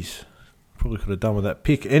 geez. Probably could have done with that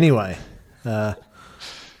pick. Anyway, I've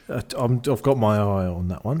got my eye on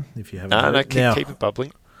that one. If you haven't, keep it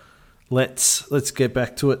bubbling. Let's get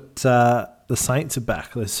back to it. The Saints are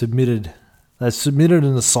back. They've submitted an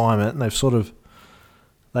assignment, and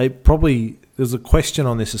there's a question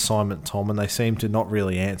on this assignment, Tom, and they seem to not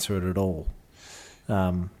really answer it at all.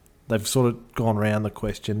 They've sort of gone around the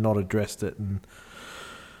question, not addressed it, and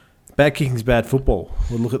bad kicking's bad football.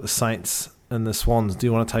 We'll look at the Saints and the Swans. Do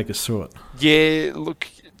you want to take us through it? Yeah, look,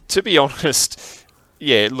 to be honest,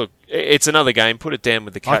 it's another game. Put it down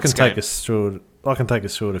with the Cats. I can take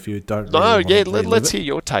us through it if you don't. Let's hear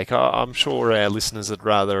your take. I'm sure our listeners would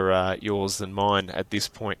rather yours than mine at this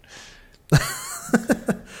point.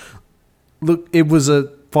 Look, it was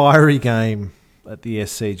a fiery game at the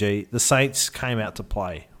SCG. The Saints came out to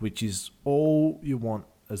play, which is all you want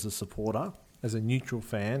as a supporter, as a neutral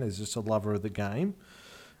fan, as just a lover of the game,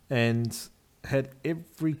 and had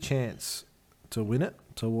every chance to win it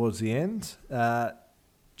towards the end.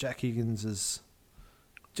 Jack Higgins has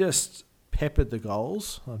just peppered the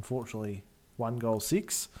goals. Unfortunately, 1 goal,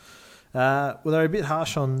 6. Were they a bit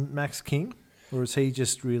harsh on Max King, or is he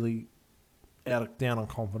just really down on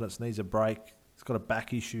confidence, needs a break? He's got a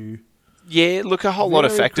back issue. Yeah, look, a whole lot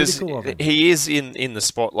of factors. He is in the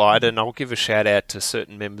spotlight, and I'll give a shout out to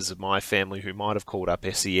certain members of my family who might have called up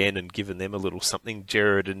SEN and given them a little something.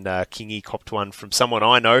 Jared and Kingy copped one from someone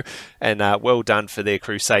I know, and well done for their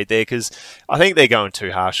crusade there, because I think they're going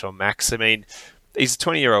too harsh on Max. I mean, he's a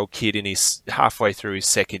 20-year-old kid in his halfway through his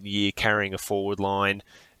second year, carrying a forward line,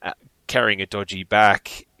 carrying a dodgy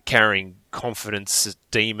back, carrying confidence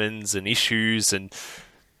demons and issues, and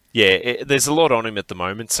there's a lot on him at the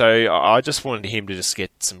moment. So I just wanted him to just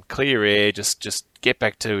get some clear air, just get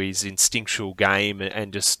back to his instinctual game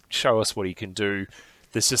and just show us what he can do.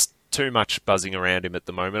 There's just too much buzzing around him at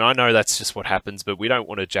the moment. I know that's just what happens, but we don't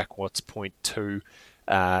want a Jack Watts point 2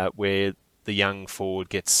 where the young forward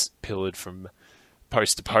gets pillared from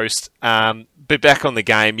post to post. But back on the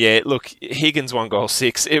game, look, Higgins 1 goal,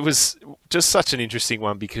 6. It was just such an interesting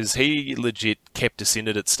one because he legit kept us in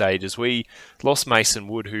it at stages. We lost Mason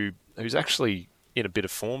Wood, who's actually in a bit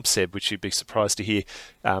of form, Seb, which you'd be surprised to hear.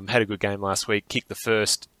 Had a good game last week, kicked the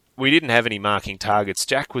first. We didn't have any marking targets.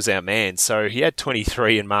 Jack was our man, so he had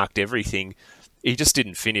 23 and marked everything. He just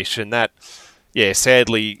didn't finish, and that,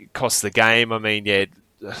 sadly cost the game. I mean,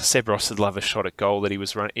 Seb Ross would love a shot at goal that he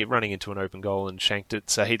was running into an open goal and shanked it,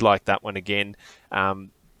 so he'd like that one again.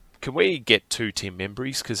 Can we get 2 Tim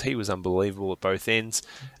Membrys? Because he was unbelievable at both ends.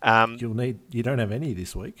 You don't have any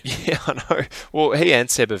this week. Yeah, I know. Well, he and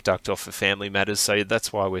Seb have ducked off for family matters, so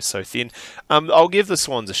that's why we're so thin. I'll give the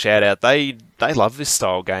Swans a shout out. They love this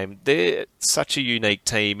style game. They're such a unique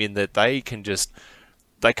team in that they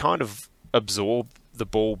kind of absorb the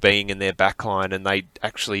ball being in their backline, and they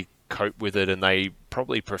actually cope with it, and they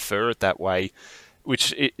probably prefer it that way,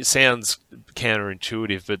 which it sounds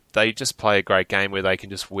counterintuitive, but they just play a great game where they can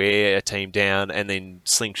just wear a team down and then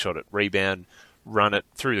slingshot it, rebound, run it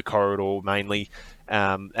through the corridor mainly,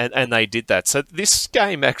 and they did that. So this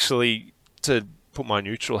game actually, to put my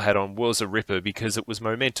neutral hat on, was a ripper because it was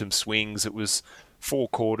momentum swings. It was 4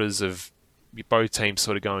 quarters of both teams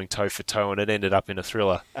sort of going toe for toe, and it ended up in a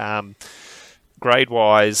thriller.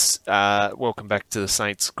 Grade-wise, welcome back to the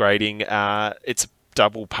Saints grading. It's a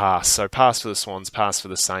double pass. So pass for the Swans, pass for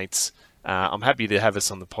the Saints. I'm happy to have us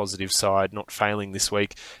on the positive side, not failing this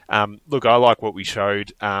week. Look, I like what we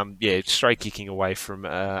showed. Straight kicking away from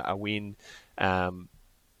a win.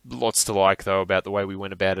 Lots to like, though, about the way we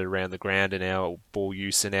went about it around the ground, and our ball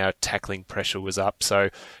use and our tackling pressure was up. So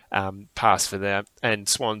pass for that. And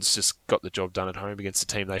Swans just got the job done at home against a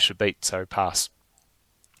team they should beat. So pass.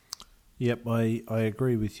 Yep, I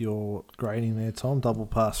agree with your grading there, Tom. Double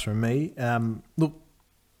pass from me. Look,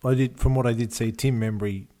 from what I did see, Tim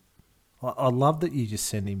Membry, I love that you just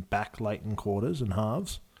send him back late in quarters and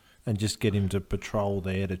halves and just get him to patrol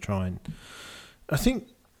there to try and... I think...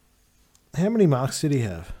 How many marks did he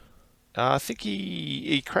have? I think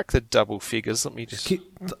he cracked the double figures. Let me just...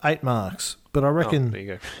 8 marks. But I reckon... there you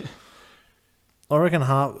go. I reckon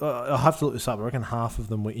half... I'll have to look this up. I reckon half of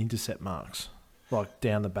them were intercept marks. Like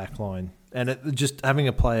down the back line. And just having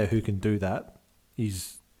a player who can do that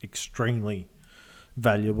is extremely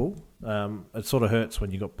valuable. It sort of hurts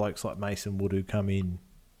when you got blokes like Mason Wood who come in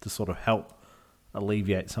to sort of help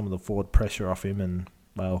alleviate some of the forward pressure off him, and,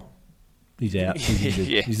 well, he's out. He's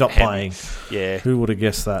injured. He's not playing. Yeah. Who would have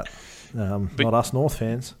guessed that? Not us North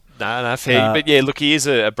fans. No, fair. But yeah, look, he is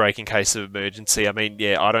a breaking case of emergency. I mean,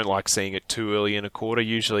 yeah, I don't like seeing it too early in a quarter.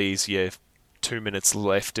 Usually he's, 2 minutes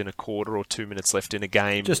left in a quarter or 2 minutes left in a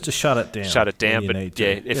game. Just to shut it down. But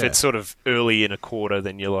if it's sort of early in a quarter,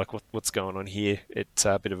 then you're like, what's going on here? It's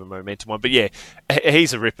a bit of a momentum one. But yeah,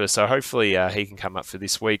 he's a ripper, so hopefully he can come up for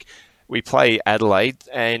this week. We play Adelaide,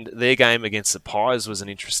 and their game against the Pies was an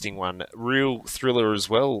interesting one. Real thriller as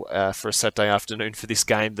well for a Saturday afternoon for this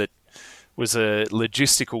game that was a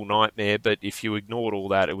logistical nightmare, but if you ignored all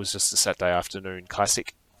that, it was just a Saturday afternoon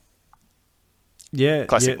classic. Yeah,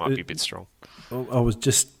 classic might be a bit strong. I was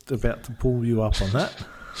just about to pull you up on that.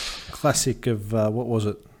 Classic of, what was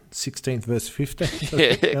it, 16th versus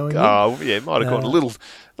 15th? Might have gone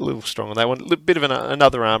a little strong on that one. A bit of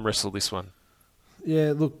another arm wrestle, this one.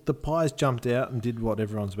 Yeah, look, the Pies jumped out and did what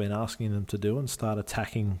everyone's been asking them to do and start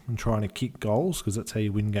attacking and trying to kick goals, because that's how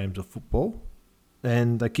you win games of football.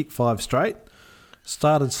 And they kicked 5 straight.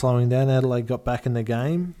 Started slowing down. Adelaide got back in the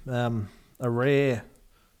game. A rare,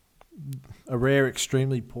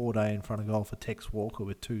 extremely poor day in front of goal for Tex Walker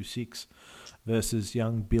with 2-6 versus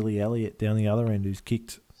young Billy Elliott down the other end, who's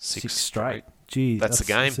kicked 6 straight. Gee, that's the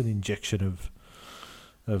game. That's an injection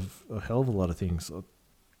of a hell of a lot of things.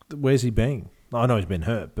 Where's he been? I know he's been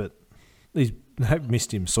hurt, but they've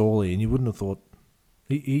missed him sorely, and you wouldn't have thought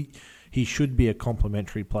he should be a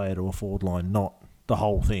complementary player to a forward line, not the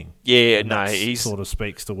whole thing. Yeah, and no, he sort of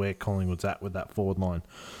speaks to where Collingwood's at with that forward line.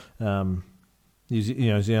 He's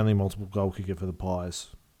the only multiple goal kicker for the Pies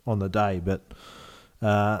on the day. But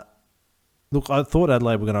look, I thought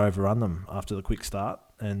Adelaide were going to overrun them after the quick start,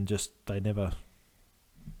 and just they never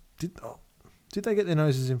did. Did they get their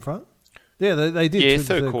noses in front? Yeah, they did. Yeah,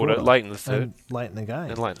 third quarter, late in the third, and late in the game.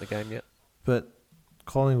 And late in the game, yeah. But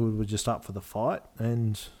Collingwood were just up for the fight,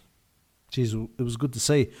 and geez, it was good to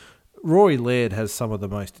see. Rory Laird has some of the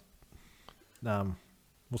most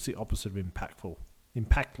what's the opposite of impactful?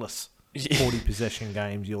 Impactless 40 possession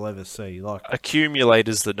games you'll ever see. Like,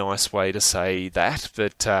 accumulator's the nice way to say that,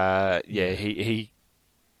 but he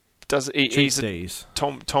does. He's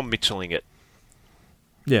Tom Mitchelling it.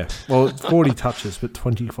 Yeah, well, 40 touches, but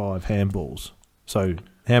 25 handballs. So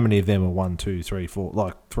how many of them are 1, 2, 3, 4?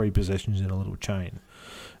 Like 3 possessions in a little chain.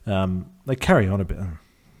 They carry on a bit.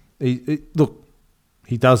 Look,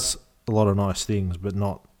 he does a lot of nice things, but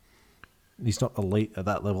he's not elite at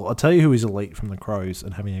that level. I'll tell you who is elite from the Crows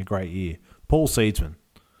and having a great year. Paul Seedsman.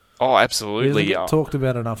 Oh, absolutely. He hasn't talked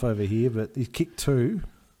about enough over here, but he kicked 2.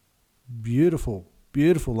 Beautiful,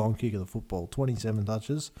 beautiful long kick of the football. 27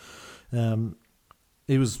 touches.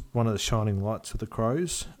 He was one of the shining lights for the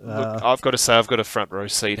Crows. Look, I've got to say, I've got a front row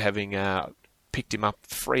seat having picked him up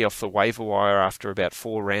free off the waiver wire after about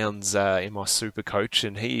 4 rounds in my super coach,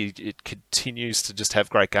 and it continues to just have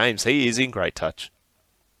great games. He is in great touch.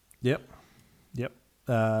 Yep.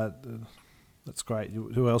 That's great.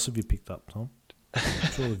 Who else have you picked up, Tom?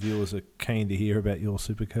 I'm sure the viewers are keen to hear about your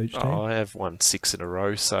super coach team. I have won 6 in a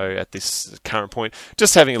row, so at this current point,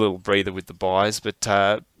 just having a little breather with the buys, but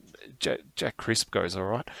Jack Crisp goes all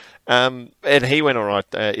right. And he went all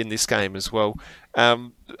right in this game as well.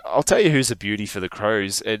 I'll tell you who's a beauty for the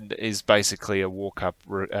Crows and is basically a walk-up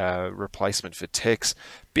replacement for Tex.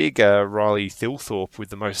 Big Riley Thilthorpe with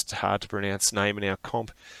the most hard-to-pronounce name in our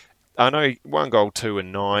comp. I know 1 goal, 2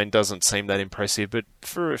 and 9 doesn't seem that impressive, but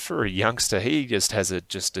for a youngster, he just has a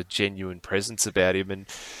genuine presence about him. And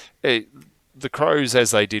the Crows,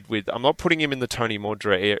 as they did with, I'm not putting him in the Tony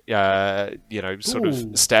Modra, sort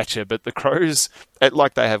of stature, but the Crows,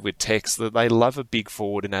 like they have with Tex, they love a big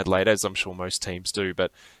forward in Adelaide, as I'm sure most teams do.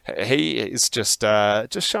 But he is just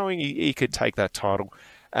showing he could take that title.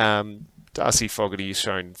 Darcy Fogarty has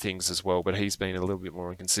shown things as well, but he's been a little bit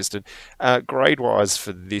more inconsistent. Grade-wise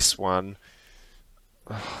for this one,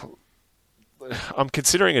 I'm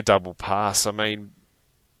considering a double pass. I mean,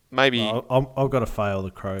 maybe... I've got to fail the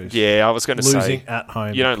Crows. Yeah, I was going to say... Losing at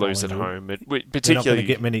home. You don't lose at home. Particularly... They're not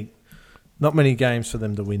going to get not many games for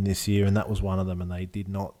them to win this year, and that was one of them, and they did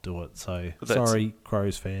not do it. So, sorry,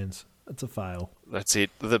 Crows fans. It's a fail. That's it.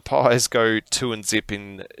 The Pies go 2 and zip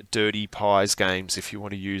in dirty Pies games if you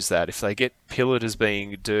want to use that. If they get pillared as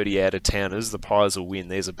being dirty out-of-towners, the Pies will win.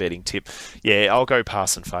 There's a betting tip. Yeah, I'll go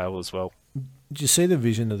pass and fail as well. Did you see the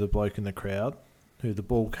vision of the bloke in the crowd who the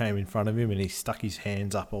ball came in front of him and he stuck his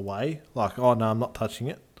hands up away? Like, oh, no, I'm not touching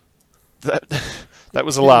it. That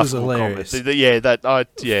was a laughable comment.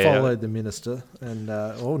 Followed the minister and,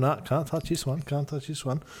 oh, no, can't touch this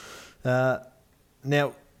one.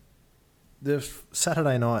 Now... The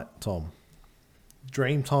Saturday night, Tom,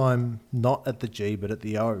 Dreamtime not at the G but at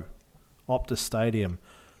the O, Optus Stadium.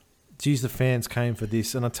 Geez, the fans came for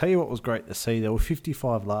this. And I tell you what was great to see, there were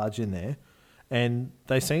 55 large in there and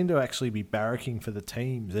they seemed to actually be barracking for the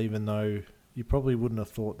teams even though you probably wouldn't have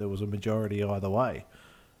thought there was a majority either way.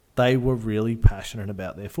 They were really passionate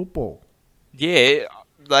about their football. Yeah,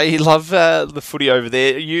 they love the footy over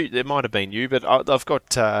there. There might have been you, but I've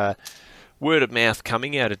got... word of mouth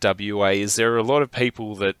coming out of WA is there are a lot of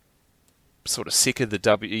people that sort of sick of the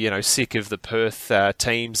Perth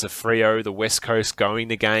teams, the Freo, the West Coast going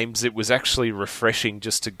to games. It was actually refreshing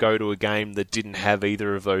just to go to a game that didn't have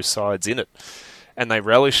either of those sides in it, and they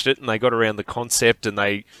relished it and they got around the concept and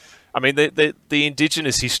the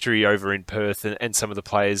Indigenous history over in Perth and some of the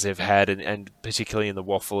players they've had, and particularly in the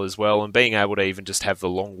Waffle as well, and being able to even just have the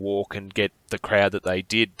long walk and get the crowd that they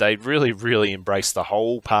did, they really, really embraced the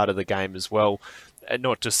whole part of the game as well, and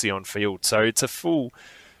not just the on-field. So it's a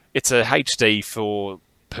HD for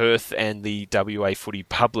Perth and the WA footy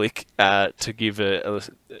public to give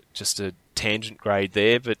just a tangent grade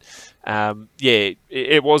there, but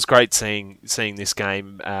it was great seeing this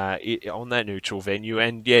game on that neutral venue,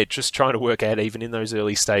 and just trying to work out even in those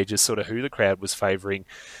early stages sort of who the crowd was favouring.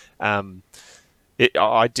 I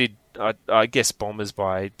guess Bombers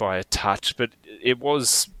by a touch, but it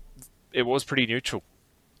was pretty neutral.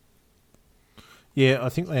 Yeah, I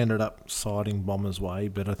think they ended up siding Bombers' way,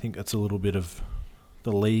 but I think it's a little bit of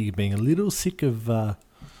the league being a little sick of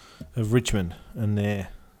Richmond and their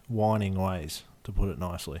whining ways, to put it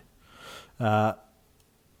nicely.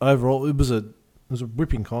 Overall, it was a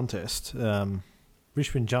ripping contest.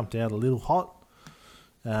 Richmond jumped out a little hot.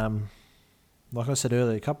 Like I said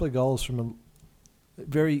earlier, a couple of goals from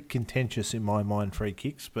very contentious, in my mind, free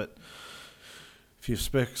kicks. But if you've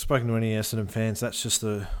spoken to any Essendon fans, that's just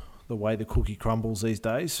the way the cookie crumbles these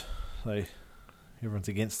days. So everyone's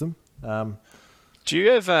against them. Do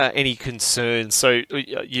you have any concerns? So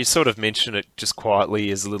you sort of mentioned it just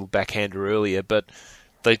quietly as a little backhander earlier, but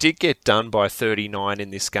they did get done by 39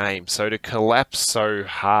 in this game. So to collapse so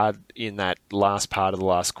hard in that last part of the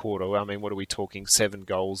last quarter, I mean, what are we talking? 7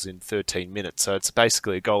 goals in 13 minutes. So it's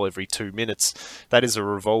basically a goal every 2 minutes. That is a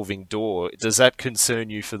revolving door. Does that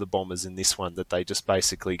concern you for the Bombers in this one, that they just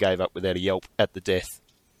basically gave up without a yelp at the death?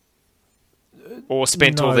 Or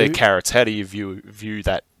spent all their carrots? How do you view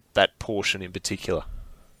that portion in particular?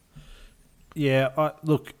 Yeah,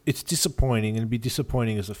 look, it's disappointing, and it'd be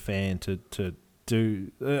disappointing as a fan to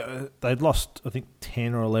do. They'd lost, I think,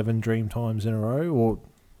 10 or 11 dream times in a row, or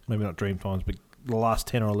maybe not dream times, but the last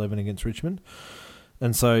 10 or 11 against Richmond.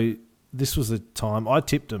 And so this was the time I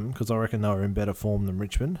tipped them because I reckon they were in better form than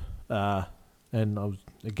Richmond. And I was,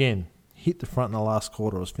 again, hit the front in the last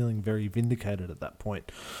quarter. I was feeling very vindicated at that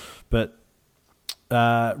point. But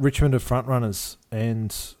Richmond are front runners,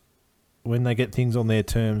 and when they get things on their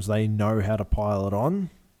terms, they know how to pile it on.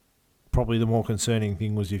 Probably the more concerning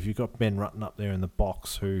thing was if you've got Ben Rutten up there in the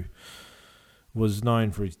box, who was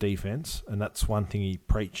known for his defence, and that's one thing he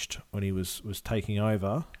preached when he was taking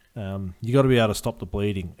over. You got to be able to stop the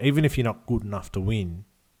bleeding, even if you're not good enough to win.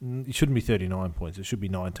 It shouldn't be 39 points; it should be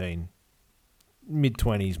 19,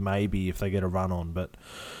 mid-20s maybe if they get a run on. But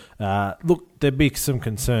look, there'd be some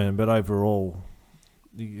concern, but overall,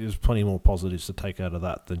 there's plenty more positives to take out of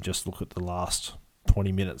that than just look at the last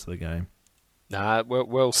 20 minutes of the game. Nah,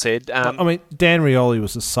 well said. I mean, Dan Rioli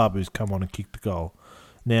was a sub who's come on and kicked the goal.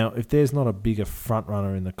 Now, if there's not a bigger front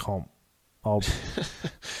runner in the comp, I'll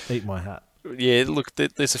eat my hat. Yeah, look,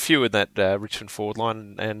 there's a few in that Richmond forward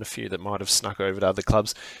line and a few that might have snuck over to other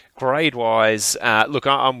clubs. Grade-wise, look,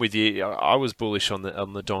 I'm with you. I was bullish on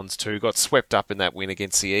the Dons too. Got swept up in that win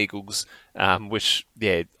against the Eagles, which,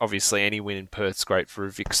 yeah, obviously any win in Perth's great for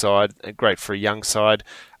a Vic side, great for a young side.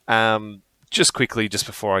 Just quickly, just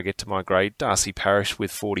before I get to my grade, Darcy Parish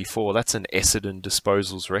with 44. That's an Essendon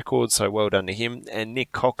disposals record, so well done to him. And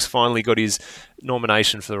Nick Cox finally got his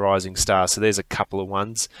nomination for the Rising Star, so there's a couple of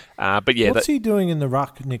ones. But yeah, what's he doing in the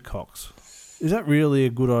ruck, Nick Cox? Is that really a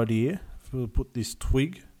good idea to put this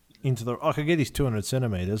twig into the? I could get his 200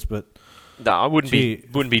 centimetres, but no, I wouldn't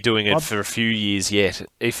be doing it for a few years yet,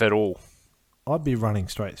 if at all. I'd be running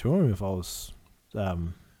straight through him if I was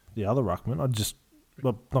the other ruckman.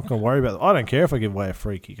 I'm not going to worry about it. I don't care if I give away a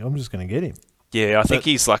free kick. I'm just going to get him. Yeah, I think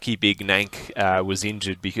he's lucky Big Nank was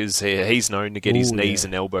injured because he's known to get his knees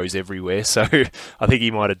and elbows everywhere. So I think he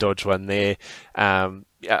might have dodged one there.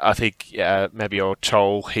 I think maybe old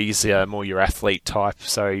Chol, he's more your athlete type,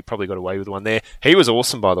 so he probably got away with one there. He was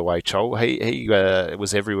awesome, by the way, Chol. He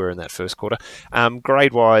was everywhere in that first quarter.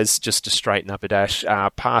 Grade-wise, just to straighten up a dash,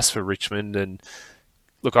 pass for Richmond and...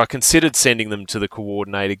 Look, I considered sending them to the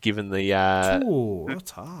coordinator given the...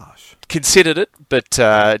 that's harsh. Considered it, but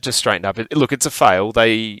just straightened up. Look, it's a fail.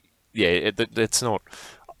 It's not...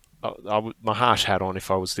 my harsh hat on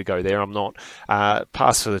if I was to go there. I'm not.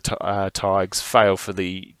 Pass for the Tigers, fail for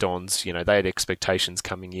the Dons. You know, they had expectations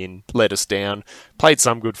coming in, let us down. Played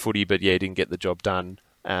some good footy, but yeah, didn't get the job done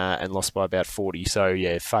and lost by about 40. So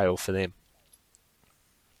yeah, fail for them.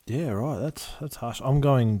 Yeah, right. That's harsh. I'm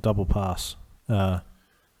going double pass.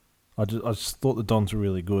 I just thought the Dons were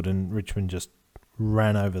really good, and Richmond just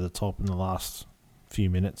ran over the top in the last few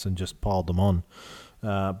minutes and just piled them on.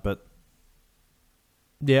 But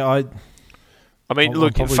yeah, I mean,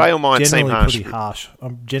 look, fail might seem harsh.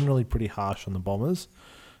 I'm generally pretty harsh on the Bombers,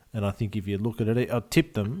 and I think if you look at it, I'd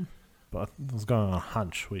tip them, but I was going on a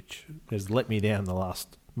hunch, which has let me down the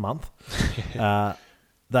last month.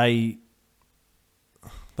 They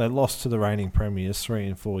lost to the reigning premiers 3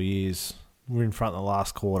 and 4 years. We're in front in the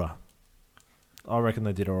last quarter. I reckon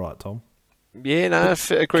they did all right, Tom. Yeah, no,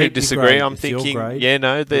 agree, disagree. I'm thinking, they're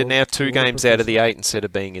now 2 games out of the 8 instead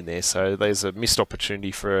of being in there, so there's a missed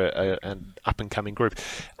opportunity for an up-and-coming group.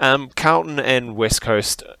 Carlton and West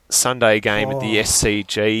Coast, Sunday game at the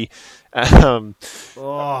SCG.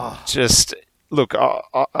 Just, look,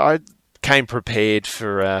 I came prepared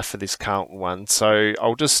for this Carlton one, so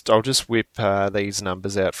I'll just whip these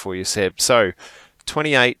numbers out for you, Seb. So,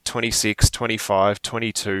 28, 26, 25,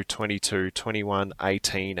 22, 22, 21,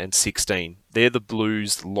 18 and 16. They're the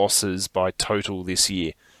Blues' losses by total this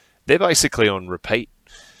year. They're basically on repeat.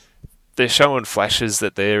 They're showing flashes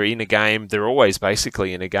that they're in a game. They're always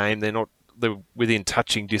basically in a game. They're within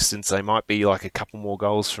touching distance. They might be like a couple more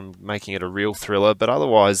goals from making it a real thriller, but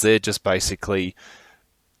otherwise they're just basically,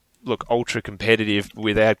 look, ultra competitive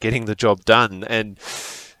without getting the job done. And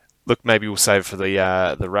look, maybe we'll save it for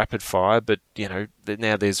the rapid fire, but you know,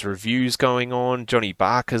 now there's reviews going on. Johnny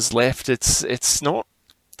Barker's left. It's not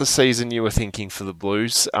the season you were thinking for the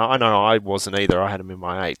Blues. I know I wasn't either. I had them in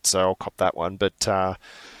my 8, so I'll cop that one. But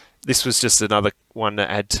this was just another one to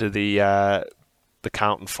add to the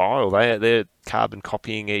Carlton file. They're carbon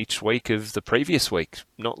copying each week of the previous week,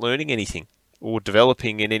 not learning anything or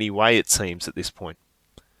developing in any way, it seems, at this point.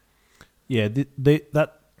 Yeah,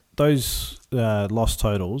 those loss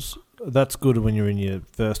totals, that's good when you're in your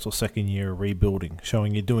first or second year of rebuilding,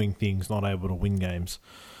 showing you're doing things, not able to win games.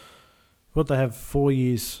 But they have 4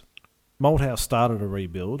 years. Malthouse started a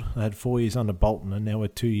rebuild. They had 4 years under Bolton, and now we're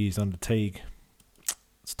 2 years under Teague.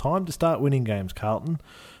 It's time to start winning games, Carlton.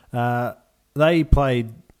 They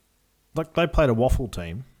played a waffle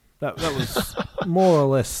team. That was more or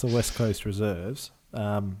less the West Coast reserves,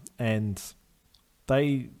 and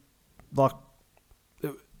they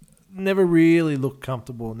never really looked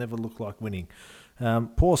comfortable. Never looked like winning.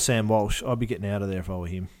 Poor Sam Walsh. I'd be getting out of there if I were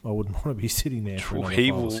him. I wouldn't want to be sitting there for another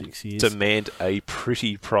 5 or 6 years. He will demand a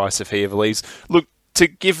pretty price if he ever leaves. Look, to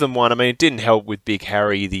give them one, I mean, it didn't help with Big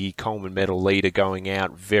Harry, the Coleman medal leader, going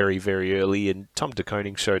out very, very early, and Tom de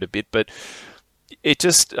Koning showed a bit, but it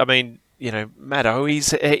just, I mean, Matt O,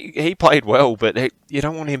 he played well, but you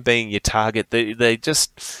don't want him being your target. They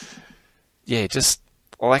just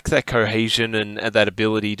lack that cohesion and that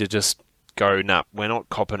ability to just go, nah, we're not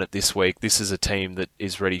copping it this week. This is a team that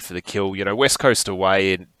is ready for the kill. West Coast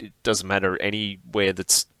away, and it doesn't matter anywhere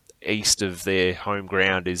that's east of their home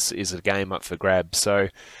ground is a game up for grabs. So,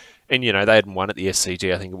 and they hadn't won at the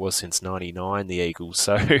SCG, I think it was, since '99, the Eagles.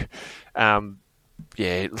 So,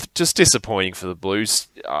 just disappointing for the Blues.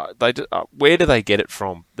 Where do they get it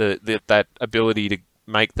from? That ability to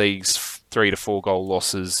make these 3 to 4 goal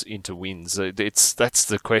losses into wins. That's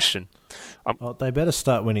the question. They better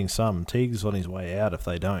start winning some. Teague's on his way out if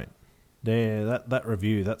they don't. That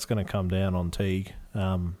review, that's going to come down on Teague.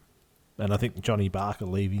 And I think Johnny Barker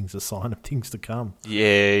leaving is a sign of things to come.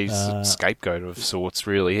 Yeah, he's a scapegoat of sorts,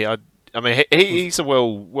 really. I mean, he's a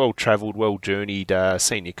well-travelled, well-journeyed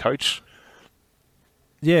senior coach.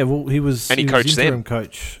 Yeah, well, he was interim them.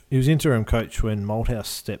 coach. He was interim coach when Malthouse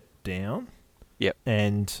stepped down. Yep.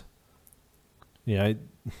 And, I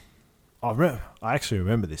actually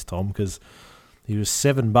remember this, Tom, because he was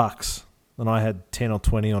 $7 and I had 10 or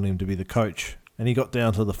 20 on him to be the coach. And he got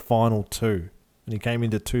down to the final 2. And he came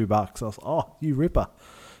into $2. I was like, oh, you ripper.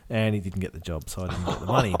 And he didn't get the job, so I didn't get the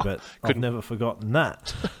money. But I've never forgotten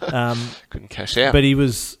that. Couldn't cash out. But he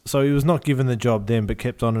was not given the job then, but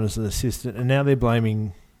kept on as an assistant. And now they're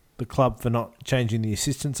blaming the club for not changing the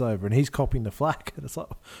assistants over. And he's copying the flak. And it's like,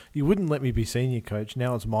 you wouldn't let me be senior coach.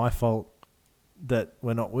 Now it's my fault that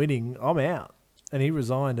we're not winning. I'm out. And he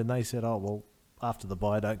resigned, and they said, oh, well, after the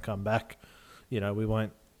bye, don't come back. We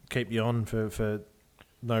won't keep you on for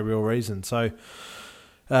no real reason. So,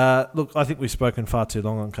 look, I think we've spoken far too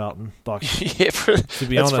long on Carlton. To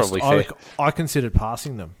be honest, I considered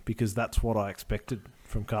passing them because that's what I expected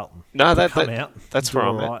from Carlton. No, that's where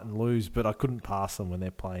I'm right at. And lose, but I couldn't pass them when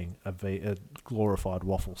they're playing a glorified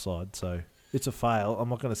waffle side. So it's a fail. I'm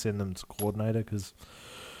not going to send them to coordinator because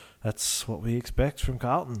that's what we expect from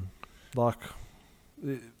Carlton. Like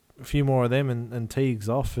a few more of them and Teague's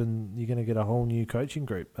off, and you're going to get a whole new coaching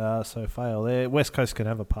group. So fail there. West Coast can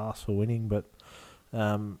have a pass for winning, but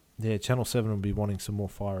Channel 7 will be wanting some more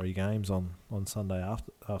fiery games on Sunday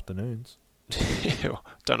afternoons.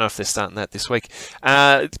 Don't know if they're starting that this week.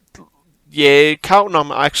 Carlton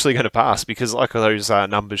I'm actually going to pass because like those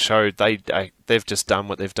numbers showed, they've just done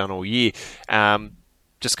what they've done all year.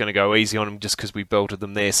 Just going to go easy on them just because we belted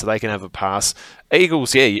them there, so they can have a pass.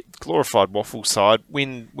 Eagles, glorified waffle side,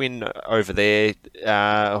 win over there.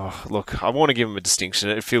 Look, I want to give them a distinction.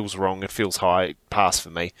 It feels wrong. It feels high. Pass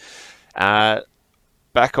for me.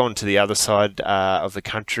 Back onto the other side of the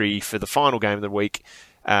country for the final game of the week.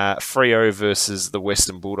 Freo versus the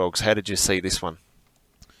Western Bulldogs. How did you see this one?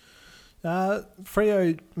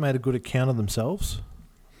 Freo made a good account of themselves.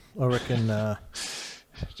 I reckon.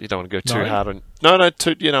 You don't want to go too hard on. No.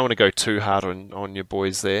 You don't want to go too hard on your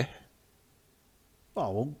boys there.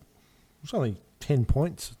 Oh well, it's only 10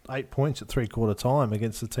 points, 8 points at 3/4 time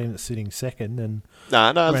against the team that's sitting second, and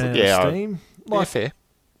ran out of steam. Fair.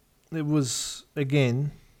 It was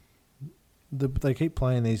again. They keep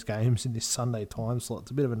playing these games in this Sunday time slot.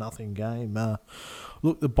 It's a bit of a nothing game.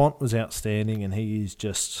 Look, the Bont was outstanding, and he's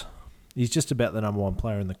just about the number one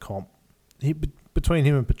player in the comp. Between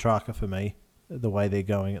him and Petrarca, for me, the way they're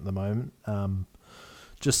going at the moment,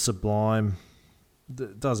 just sublime.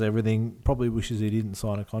 Does everything. Probably wishes he didn't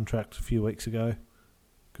sign a contract a few weeks ago.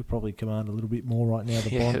 Could probably command a little bit more right now.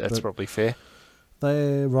 The Bont, that's probably fair.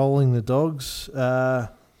 They're rolling the Dogs.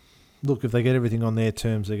 Look, if they get everything on their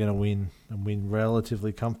terms, they're going to win and win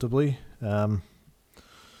relatively comfortably.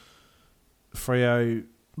 Freo,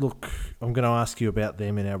 look, I'm going to ask you about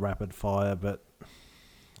them in our rapid fire, but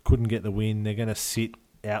couldn't get the win. They're going to sit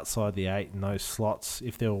outside the 8 in those slots.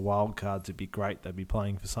 If there were wild cards, it'd be great. They'd be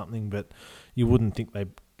playing for something, but you wouldn't think they.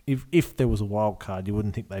 If there was a wild card, you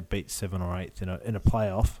wouldn't think they beat 7 or 8 in a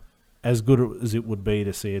playoff. As good as it would be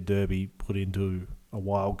to see a derby put into a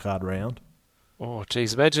wild card round. Oh,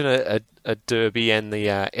 geez, imagine a derby and the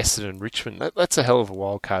Essendon Richmond. That's a hell of a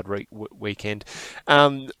wild card weekend.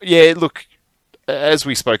 Look, as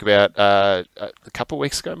we spoke about a couple of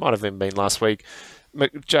weeks ago, might have even been last week,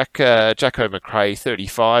 Jacko McRae,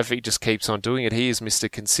 35, he just keeps on doing it. He is Mr.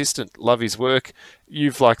 Consistent. Love his work.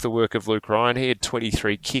 You've liked the work of Luke Ryan. He had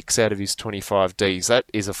 23 kicks out of his 25 Ds. That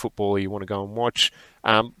is a footballer you want to go and watch.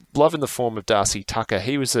 Loving the form of Darcy Tucker.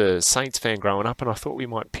 He was a Saints fan growing up, and I thought we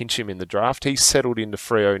might pinch him in the draft. He's settled into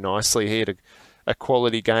Freo nicely. He had a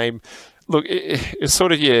quality game. Look, it's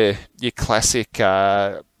sort of your classic,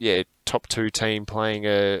 top two team playing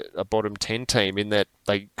a bottom 10 team in that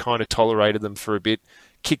they kind of tolerated them for a bit,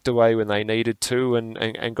 kicked away when they needed to,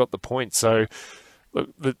 and got the point. So,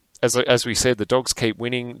 look, as we said, the Dogs keep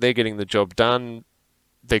winning. They're getting the job done.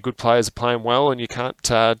 Their good players are playing well, and you can't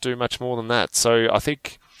do much more than that. So I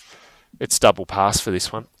think it's double pass for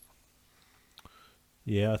this one.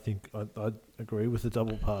 Yeah, I think I'd agree with the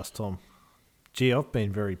double pass, Tom. Gee, I've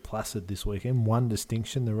been very placid this weekend. One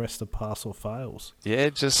distinction, the rest are pass or fails. Yeah,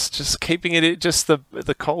 just keeping it. Just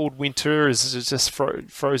the cold winter has just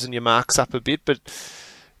frozen your marks up a bit, but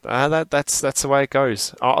that's the way it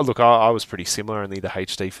goes. Look, I was pretty similar, only the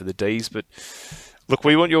HD for the Ds, but look,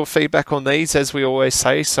 we want your feedback on these, as we always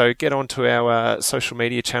say, so get onto our social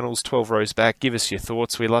media channels, 12 rows back, give us your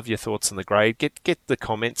thoughts. We love your thoughts on the grade. Get the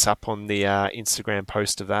comments up on the Instagram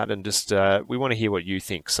post of that, and just we want to hear what you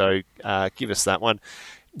think, so give us that one.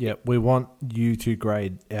 Yeah, we want you to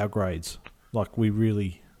grade our grades. Like, we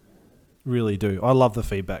really, really do. I love the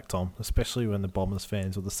feedback, Tom, especially when the Bombers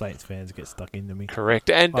fans or the Saints fans get stuck into me. Correct.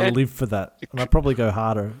 And I live for that, and I probably go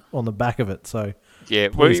harder on the back of it, so... Yeah,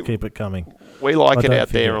 please keep it coming. We like it out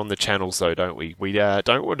there on the channels, though, don't we? We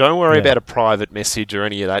don't worry about a private message or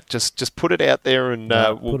any of that. Just put it out there, and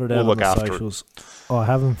we'll look after socials. It. I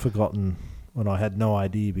haven't forgotten when I had no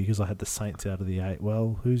idea because I had the Saints out of the 8.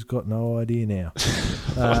 Well, who's got no idea now?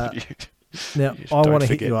 Now, I want to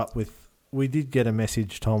hit you up with... We did get a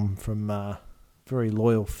message, Tom, from a very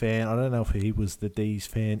loyal fan. I don't know if he was the D's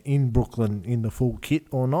fan in Brooklyn in the full kit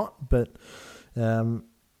or not, but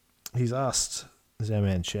he's asked... is our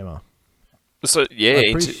man Shemmer. So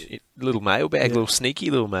little mailbag, little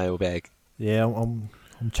sneaky little mailbag. Yeah, I'm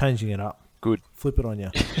changing it up. Good. Flip it on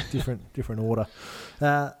you. different order.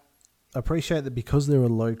 Appreciate that because there are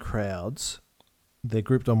low crowds, they're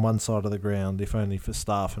grouped on one side of the ground, if only for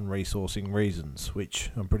staff and resourcing reasons,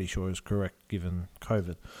 which I'm pretty sure is correct given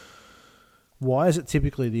COVID. Why is it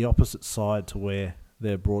typically the opposite side to where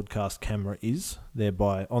their broadcast camera is?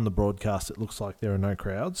 Thereby, on the broadcast, it looks like there are no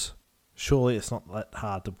crowds. Surely it's not that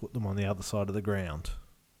hard to put them on the other side of the ground.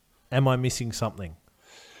 Am I missing something?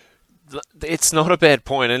 It's not a bad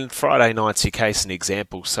point, and Friday night's your case and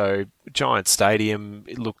example. So Giant Stadium,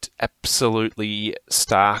 it looked absolutely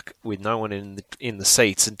stark with no one in the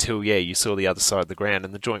seats until you saw the other side of the ground,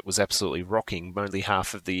 and the joint was absolutely rocking. Only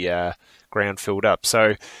half of the ground filled up.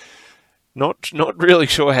 So not really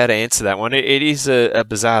sure how to answer that one. It is a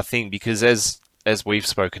bizarre thing because as we've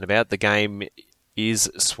spoken about, the game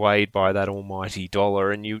is swayed by that almighty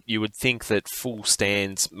dollar, and you would think that full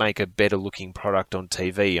stands make a better looking product on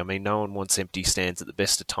TV. I mean, no one wants empty stands at the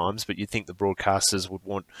best of times, but you'd think the broadcasters would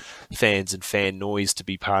want fans and fan noise to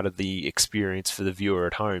be part of the experience for the viewer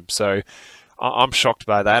at home. So I'm shocked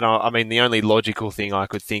by that. I mean, the only logical thing I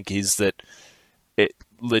could think is that it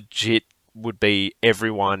legit would be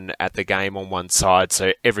everyone at the game on one side,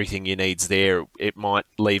 so everything you need's there. It might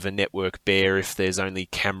leave a network bare if there's only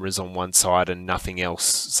cameras on one side and nothing else.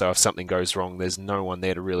 So if something goes wrong, there's no one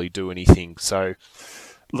there to really do anything. So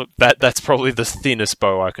look, that's probably the thinnest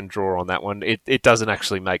bow I can draw on that one. It doesn't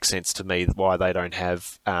actually make sense to me why they don't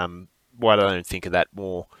have why they don't think of that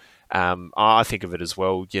more. I think of it as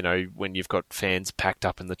well, when you've got fans packed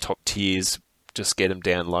up in the top tiers, just get them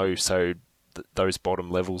down low so those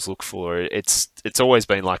bottom levels look fuller. It's always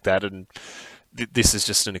been like that, and this is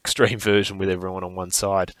just an extreme version with everyone on one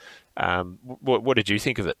side. What did you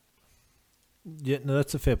think of it? Yeah, no,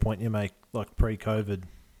 that's a fair point you make. Like pre-COVID,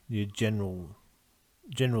 your general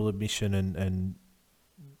admission and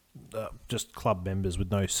just club members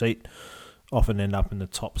with no seat often end up in the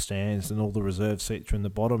top stands, and all the reserve seats are in the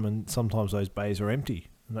bottom, and sometimes those bays are empty,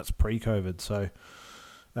 and that's pre-COVID. So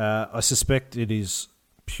I suspect it is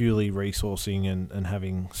purely resourcing and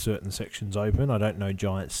having certain sections open. I don't know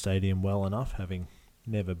Giant Stadium well enough, having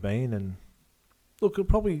never been, and look, it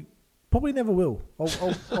probably never will.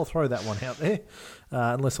 I'll throw that one out there,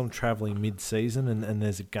 unless I'm travelling mid-season and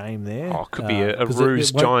there's a game there. Oh, it could be a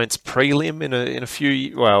Roos Giants prelim in a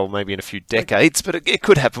few, well, maybe in a few decades, but it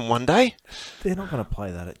could happen one day. They're not going to play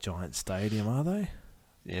that at Giant Stadium, are they?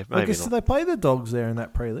 Yeah, maybe. I guess did they play the Dogs there in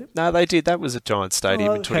that prelim? No, they did. That was at Giant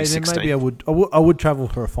Stadium in 2016. Then maybe I would travel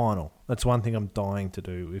for a final. That's one thing I'm dying to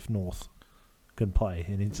do if North can play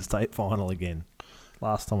an interstate final again.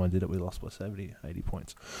 Last time I did it, we lost by 80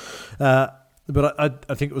 points. But I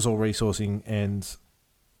think it was all resourcing, and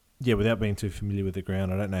yeah, without being too familiar with the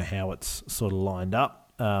ground, I don't know how it's sort of lined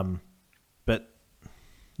up. But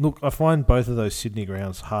look, I find both of those Sydney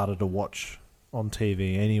grounds harder to watch on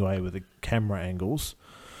TV anyway with the camera angles.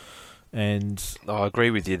 And I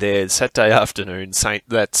agree with you there. Saturday afternoon,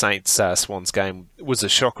 Saints Swans game was a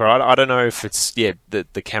shocker. I don't know if it's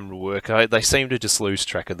the camera work. They seem to just lose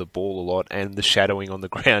track of the ball a lot, and the shadowing on the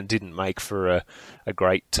ground didn't make for a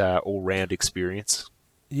great all-round experience.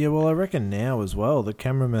 Yeah, well, I reckon now as well, the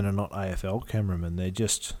cameramen are not AFL cameramen. They're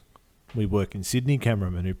just, we work in Sydney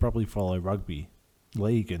cameramen who probably follow rugby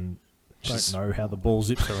league and don't know how the ball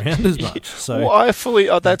zips around as much. So,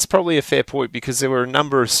 well, that's probably a fair point, because there were a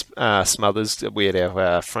number of smothers. We had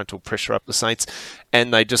our frontal pressure up the Saints,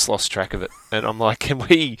 and they just lost track of it. And I'm like, can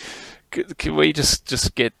we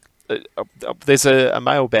just get? There's a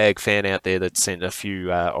mailbag fan out there that sent a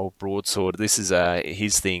few old broadsword. This is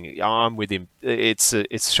his thing. I'm with him.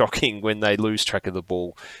 It's shocking when they lose track of the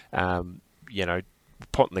ball.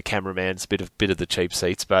 Potting the cameraman's bit of the cheap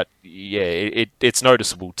seats, but yeah, it's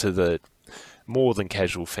noticeable to the more than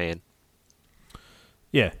casual fan.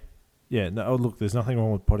 Yeah. No, look, there's nothing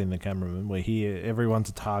wrong with potting the cameraman. We're here. Everyone's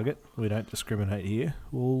a target. We don't discriminate here.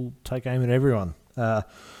 We'll take aim at everyone.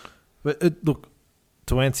 Look,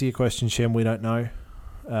 to answer your question, Shem, we don't know.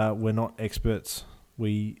 We're not experts.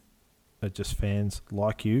 We are just fans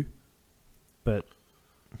like you. But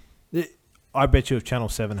I bet you if Channel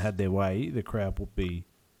 7 had their way, the crowd would be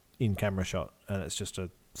in camera shot, and it's just a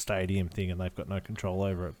stadium thing and they've got no control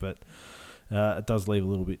over it. But it does leave a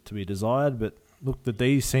little bit to be desired. But look, the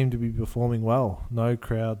D's seem to be performing well. No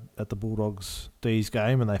crowd at the Bulldogs D's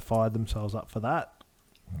game, and they fired themselves up for that.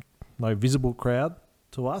 No visible crowd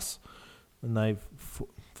to us, and they've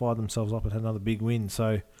fired themselves up and had another big win.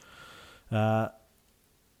 So, well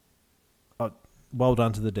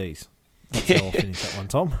done to the D's. That's how I'll finish that one,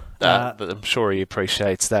 Tom. I'm sure he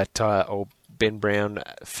appreciates that. Or Ben Brown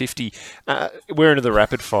 50. We're into the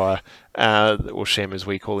rapid fire, or Shem as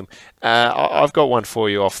we call him. I've got one for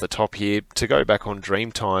you off the top here. To go back on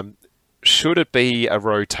Dreamtime, should it be a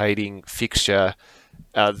rotating fixture?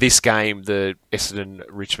 This game, the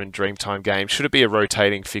Essendon-Richmond Dreamtime game, should it be a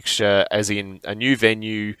rotating fixture, as in a new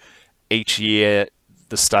venue each year,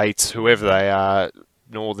 the states, whoever they are,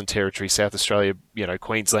 Northern Territory, South Australia,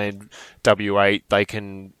 Queensland, WA, they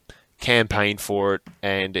can campaign for it,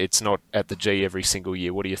 and it's not at the G every single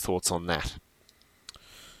year. What are your thoughts on that?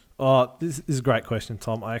 Oh, this is a great question,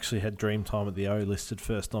 Tom. I actually had Dreamtime at the O listed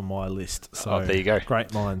first on my list. So there you go.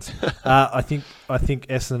 Great minds. I think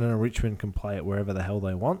Essendon and Richmond can play it wherever the hell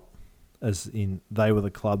they want, as in they were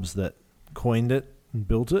the clubs that coined it and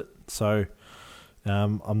built it. So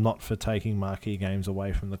I'm not for taking marquee games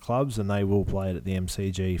away from the clubs, and they will play it at the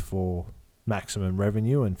MCG for maximum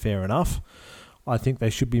revenue, and fair enough. I think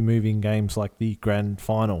they should be moving games like the grand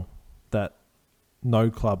final that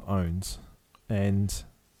no club owns and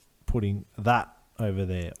putting that over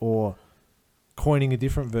there, or coining a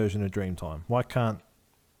different version of Dreamtime. Why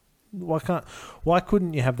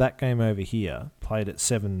couldn't you have that game over here played at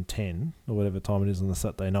 7:10 or whatever time it is on the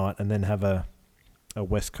Saturday night, and then have a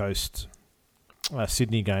West Coast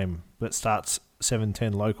Sydney game that starts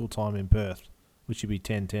 7:10 local time in Perth, which would be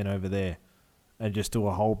 10:10 over there, and just do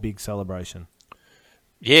a whole big celebration?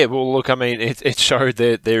 Yeah, well, look, I mean, it showed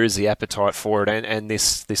that there is the appetite for it, and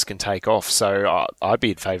this can take off. So I'd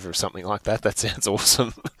be in favour of something like that. That sounds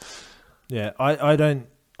awesome. Yeah, I don't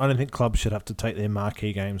think clubs should have to take their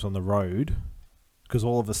marquee games on the road, because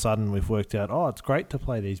all of a sudden we've worked out, it's great to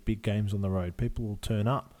play these big games on the road. People will turn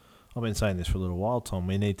up. I've been saying this for a little while, Tom.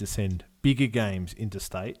 We need to send bigger games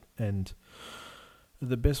interstate, and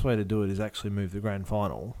the best way to do it is actually move the grand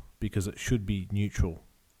final, because it should be neutral.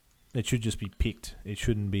 It should just be picked. It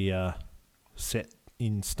shouldn't be set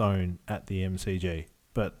in stone at the MCG.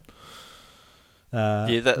 But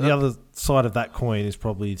the other side of that coin is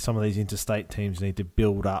probably some of these interstate teams need to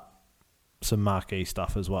build up some marquee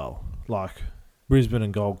stuff as well. Like Brisbane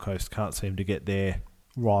and Gold Coast can't seem to get their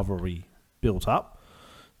rivalry built up.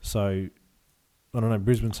 So, I don't know,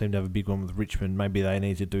 Brisbane seem to have a big one with Richmond. Maybe they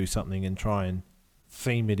need to do something and try and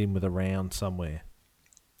theme it in with a round somewhere.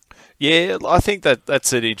 Yeah, I think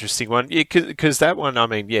that's an interesting one. Yeah, because that one, I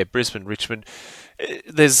mean, Brisbane, Richmond,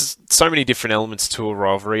 there's so many different elements to a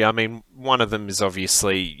rivalry. I mean, one of them is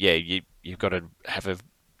obviously, you've got to have a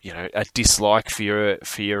dislike for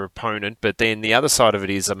your opponent, but then the other side of it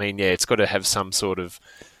is, I mean, it's got to have some sort of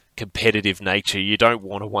competitive nature. You don't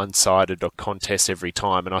want a one-sided contest every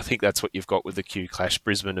time, and I think that's what you've got with the Q Clash.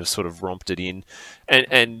 Brisbane have sort of romped it in,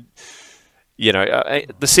 and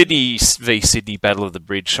the Sydney v Sydney Battle of the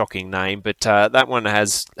Bridge, shocking name, but that one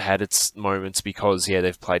has had its moments because,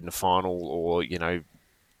 they've played in a final, or,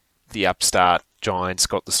 the upstart Giants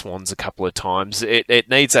got the Swans a couple of times. It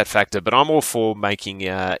needs that factor, but I'm all for making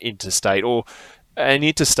interstate, or an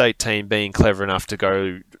interstate team being clever enough to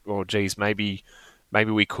go, maybe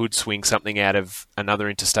maybe we could swing something out of another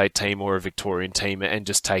interstate team or a Victorian team and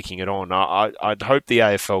just taking it on. I'd hope the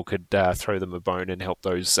AFL could throw them a bone and help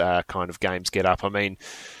those kind of games get up. I mean,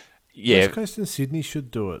 yeah. West Coast and Sydney should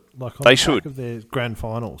do it. Like on they the should. back of their grand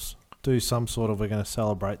finals. Do some sort of, we're going to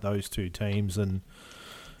celebrate those two teams, and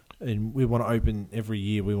we want to open every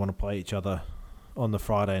year. We want to play each other on the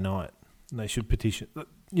Friday night. And they should petition,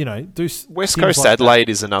 do West Coast like Adelaide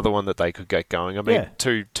that. is another one that they could get going. I mean, Yeah.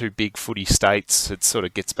 two big footy states. It sort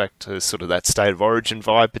of gets back to sort of that state of origin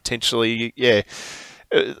vibe potentially. Yeah.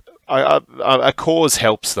 A cause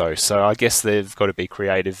helps though, so I guess they've got to be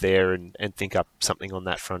creative there and think up something on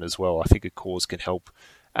that front as well. I think a cause can help.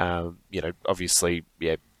 Obviously,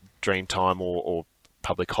 yeah, Dreamtime or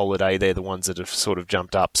Public Holiday, they're the ones that have sort of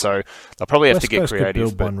jumped up. So they'll probably have West to get Coast creative.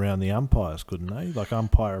 Could build one round the umpires, couldn't they? Like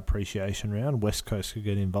umpire appreciation round. West Coast could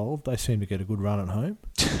get involved. They seem to get a good run at home.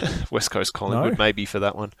 West Coast Collingwood maybe for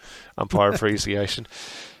that one. Umpire appreciation.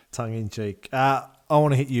 Tongue in cheek. I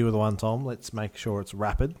want to hit you with one, Tom. Let's make sure it's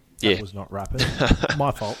rapid. That was not rapid.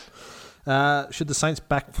 My fault. Should the Saints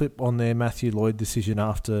backflip on their Matthew Lloyd decision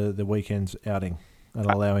after the weekend's outing and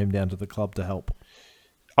allow him down to the club to help?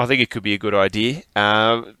 I think it could be a good idea.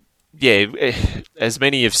 As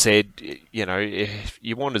many have said, if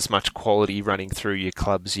you want as much quality running through your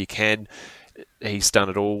club as you can. He's done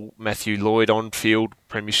it all. Matthew Lloyd on field,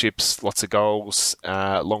 premierships, lots of goals,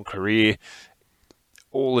 long career.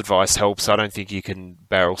 All advice helps. I don't think you can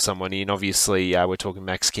barrel someone in. Obviously, we're talking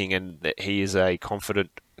Max King, and he is a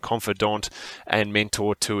confidant and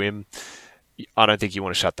mentor to him. I don't think you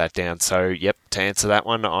want to shut that down. So, yep, to answer that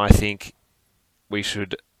one, I think we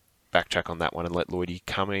should backtrack on that one and let Lloydie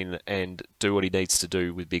come in and do what he needs to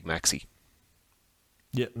do with Big Maxi.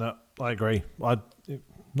 Yeah, no, I agree.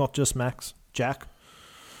 Not just Max, Jack,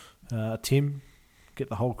 Tim, get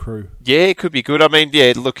the whole crew. Yeah, it could be good. I mean,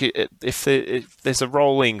 yeah, look, if there's a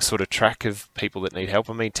rolling sort of track of people that need help.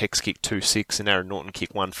 I mean, Tex kicked 2-6 and Aaron Norton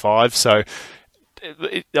kicked 1-5, so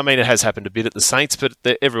it has happened a bit at the Saints, but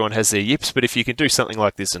everyone has their yips. But if you can do something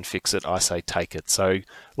like this and fix it, I say take it. So,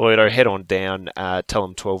 Lloydo, head on down. Tell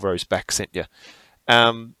them 12 rows back sent you.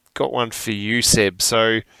 Got one for you, Seb.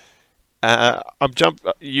 So, I'm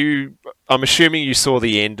assuming you saw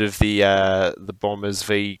the end of the Bombers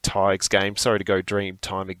v Tigers game. Sorry to go dream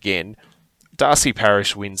time again. Darcy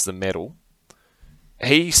Parish wins the medal.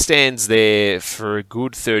 He stands there for a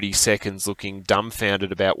good 30 seconds looking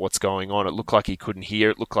dumbfounded about what's going on. It looked like he couldn't hear.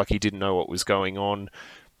 It looked like he didn't know what was going on.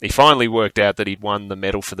 He finally worked out that he'd won the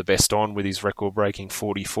medal for the best on with his record-breaking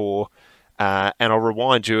 44. And I'll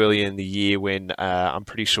rewind you earlier in the year when I'm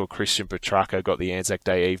pretty sure Christian Petrarca got the Anzac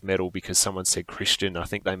Day Eve medal because someone said Christian. I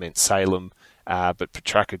think they meant Salem, but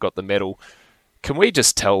Petrarca got the medal. Can we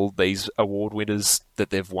just tell these award winners that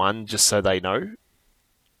they've won just so they know?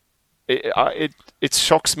 It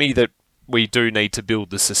shocks me that we do need to build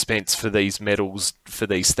the suspense for these medals, for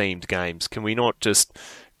these themed games. Can we not just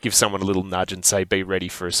give someone a little nudge and say, be ready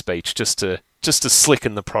for a speech, just to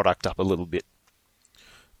slicken the product up a little bit?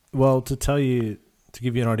 Well, to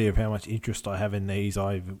give you an idea of how much interest I have in these,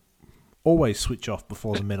 I always switch off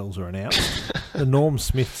before the medals are announced. The Norm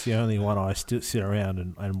Smith's the only one I still sit around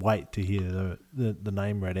and wait to hear the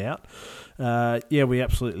name read out. Yeah, we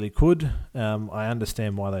absolutely could. I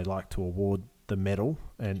understand why they like to award the medal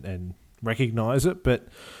and recognise it, but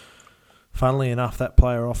funnily enough, that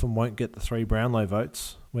player often won't get the 3 Brownlow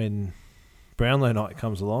votes when Brownlow night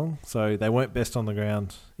comes along. So they weren't best on the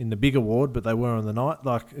ground in the big award, but they were on the night.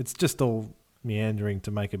 Like, it's just all meandering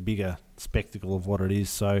to make a bigger spectacle of what it is.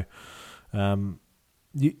 So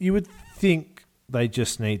you would think they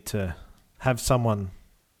just need to have someone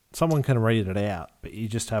can read it out, but you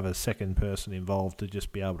just have a second person involved to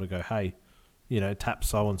just be able to go, hey, tap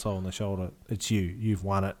so-and-so on the shoulder. It's you've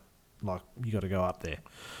won it. Like, you got to go up there.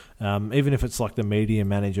 Even if it's like the media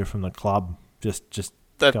manager from the club, just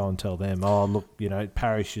go and tell them, oh, look,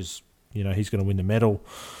 Parish is, he's going to win the medal.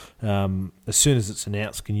 As soon as it's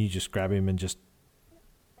announced, can you just grab him and just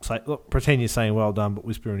say, look, pretend you're saying well done, but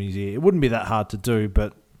whisper in his ear. It wouldn't be that hard to do,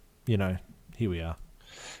 but, here we are.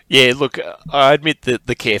 Yeah, look, I admit that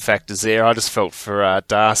the care factor's there. I just felt for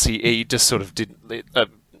Darcy, he just sort of didn't,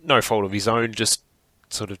 no fault of his own, just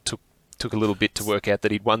sort of took a little bit to work out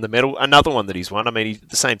that he'd won the medal. Another one that he's won. I mean,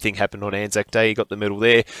 the same thing happened on Anzac Day. He got the medal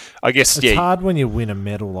there. I guess, it's hard when you win a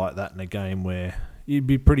medal like that in a game where you'd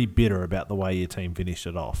be pretty bitter about the way your team finished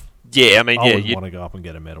it off. Yeah, I mean, I wouldn't want to go up and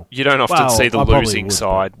get a medal. You don't often see the losing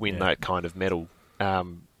side win that kind of medal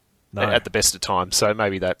at the best of times, so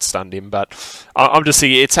maybe that stunned him. But I'm just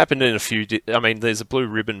seeing it's happened in a few. I mean, there's a blue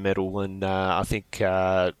ribbon medal, and I think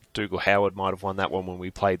Dougal Howard might have won that one when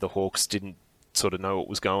we played the Hawks. Didn't sort of know what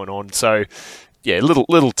was going on. So yeah,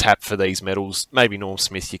 little tap for these medals. Maybe Norm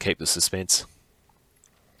Smith, you keep the suspense.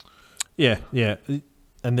 Yeah.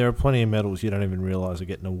 And there are plenty of medals you don't even realise are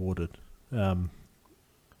getting awarded. I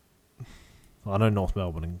know North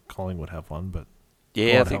Melbourne and Collingwood have one, but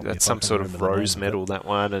yeah, God I think that's some sort of Rose medal, that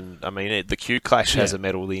one. And I mean, the Q Clash has a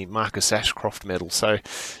medal, the Marcus Ashcroft medal. So,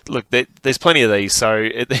 look, there's plenty of these. So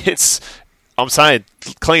it's, I'm saying,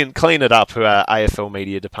 clean it up, AFL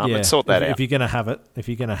media department, sort that out. If you're going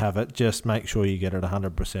to have it, just make sure you get it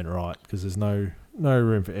 100% right, because there's no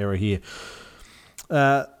room for error here.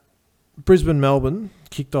 Brisbane Melbourne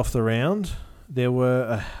kicked off the round. There were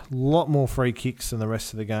a lot more free kicks than the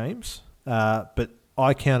rest of the games, but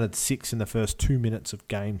I counted 6 in the first 2 minutes of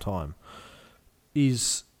game time. Did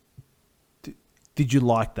you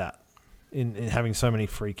like that in having so many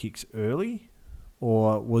free kicks early,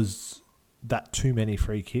 or was that too many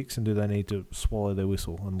free kicks, and do they need to swallow their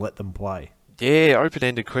whistle and let them play? Yeah,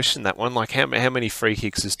 open-ended question, that one. Like, how many free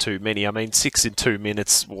kicks is too many? I mean, 6 in 2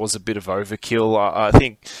 minutes was a bit of overkill. I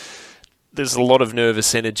think there's a lot of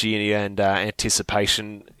nervous energy and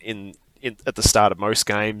anticipation at the start of most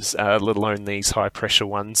games, let alone these high-pressure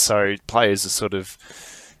ones. So players are sort of,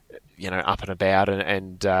 up and about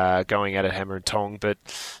and going at it hammer and tong. But,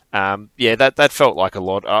 that felt like a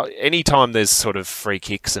lot. Anytime there's sort of free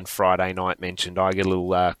kicks and Friday night mentioned, I get a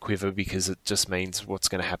little quiver, because it just means what's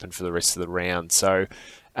going to happen for the rest of the round. So,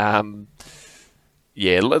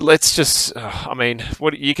 let's just,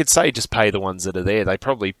 what you could say, just pay the ones that are there. They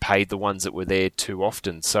probably paid the ones that were there too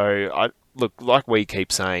often. So, like we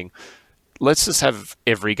keep saying, let's just have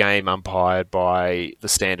every game umpired by the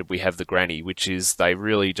standard we have the granny, which is they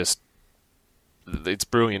really just, it's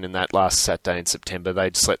brilliant in that last Saturday in September. They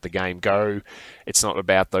just let the game go. It's not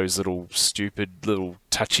about those little stupid, little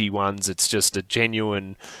touchy ones. It's just a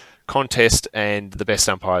genuine contest, and the best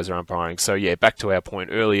umpires are umpiring. So, back to our point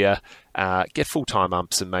earlier, get full-time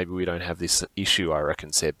umps, and maybe we don't have this issue, I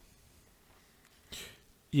reckon, Seb.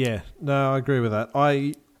 Yeah, no, I agree with that.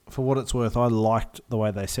 For what it's worth, I liked the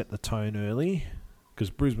way they set the tone early, because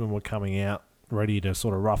Brisbane were coming out ready to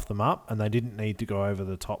sort of rough them up, and they didn't need to go over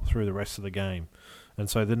the top through the rest of the game. And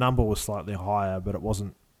so the number was slightly higher, but it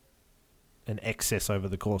wasn't an excess over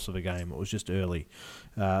the course of the game. It was just early.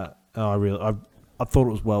 I thought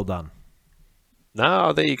it was well done.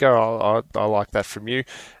 No, there you go. I like that from you.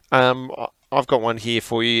 I've got one here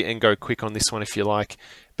for you, and go quick on this one if you like.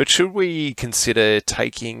 But should we consider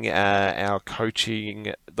taking our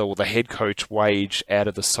coaching, the head coach wage out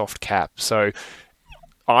of the soft cap? So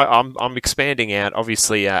I'm expanding out.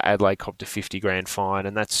 Obviously, Adelaide copped a $50,000 fine,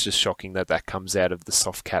 and that's just shocking that comes out of the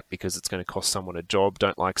soft cap, because it's going to cost someone a job.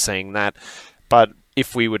 Don't like seeing that. But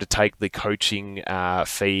if we were to take the coaching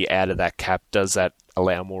fee out of that cap, does that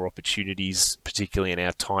allow more opportunities, particularly in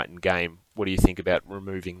our Titan game? What do you think about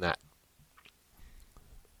removing that?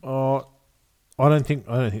 I don't think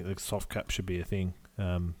the soft cap should be a thing.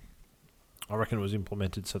 I reckon it was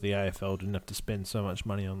implemented so the AFL didn't have to spend so much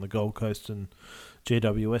money on the Gold Coast and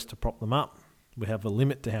GWS to prop them up. We have a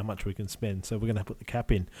limit to how much we can spend, so we're going to put the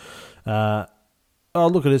cap in.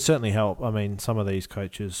 Look, it certainly help. I mean, some of these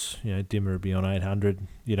coaches, Dimmer would be on 800.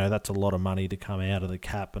 That's a lot of money to come out of the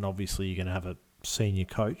cap, and obviously you're going to have a senior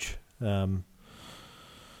coach. But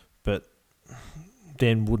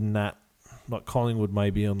then wouldn't that, like Collingwood may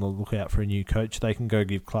be on the lookout for a new coach, they can go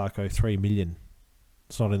give Clarko $3 million.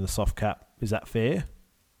 It's not in the soft cap. Is that fair?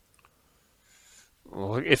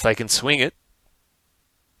 Well, if they can swing it,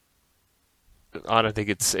 I don't think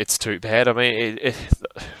it's too bad. I mean,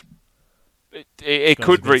 it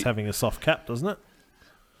could be having a soft cap, doesn't it?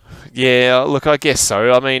 Yeah, look, I guess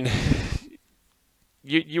so. I mean,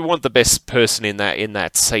 you want the best person in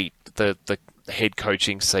that seat, the head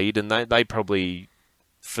coaching seat, and they probably,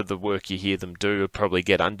 for the work you hear them do, probably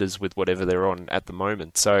get unders with whatever they're on at the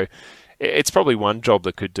moment. So it's probably one job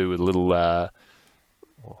that could do with a little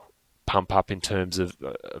pump up in terms of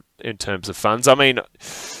funds. I mean,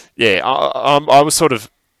 I was sort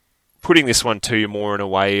of putting this one to you more in a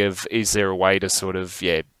way of, is there a way to sort of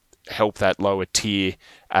help that lower tier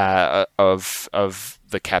of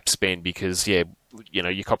the cap spend? Because you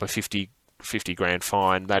cop a $50,000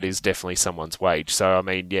 fine, that is definitely someone's wage. So I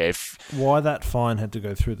mean, why that fine had to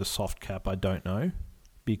go through the soft cap, I don't know,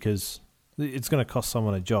 because it's going to cost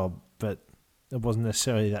someone a job, but it wasn't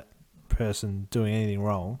necessarily that person doing anything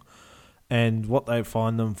wrong. And what they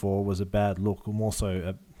fined them for was a bad look, and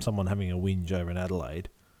also someone having a whinge over in Adelaide.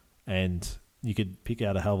 And you could pick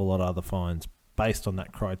out a hell of a lot of other fines based on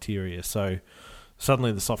that criteria. So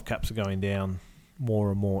suddenly the soft caps are going down more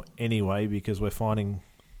and more anyway, because we're finding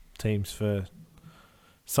teams for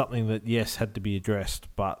something that, yes, had to be addressed,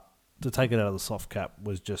 but to take it out of the soft cap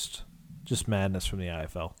was just Just madness from the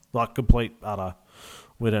AFL. Like complete, utter,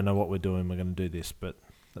 we don't know what we're doing, we're going to do this. But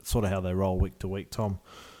that's sort of how they roll week to week, Tom.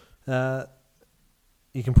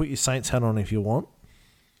 You can put your Saints hat on if you want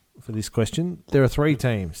for this question. There are 3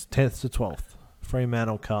 teams, 10th to 12th.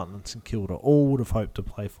 Fremantle, Carlton and St Kilda. All would have hoped to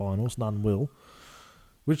play finals. None will.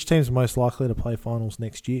 Which team's most likely to play finals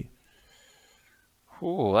next year?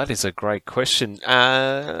 Oh, that is a great question.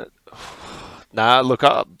 Look,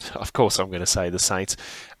 of course I'm going to say the Saints.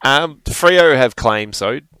 Freo have claims,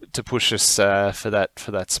 though, to push us for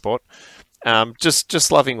that spot.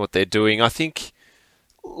 Just loving what they're doing. I think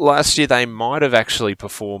last year they might have actually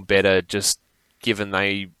performed better, just given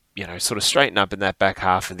they sort of straighten up in that back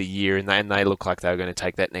half of the year, and they look like they were going to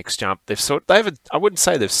take that next jump. I wouldn't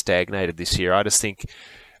say they've stagnated this year. I just think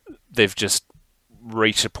they've just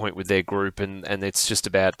reached a point with their group, and it's just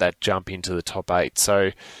about that jump into the top 8.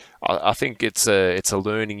 So I think it's a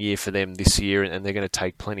learning year for them this year, and they're going to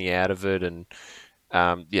take plenty out of it. And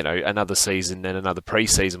another season and another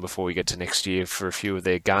pre-season before we get to next year for a few of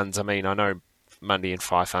their guns. I mean, I know Mundy and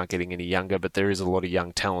Fife aren't getting any younger, but there is a lot of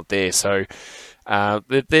young talent there. So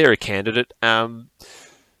they're a candidate. I'm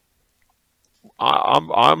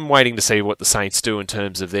waiting to see what the Saints do in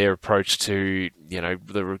terms of their approach to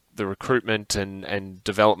the recruitment and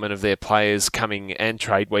development of their players coming, and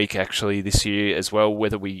trade week actually this year as well.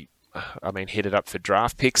 Whether we hit it up for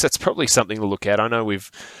draft picks, that's probably something to look at. I know we've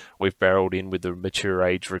barreled in with the mature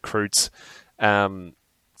age recruits.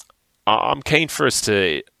 I'm keen for us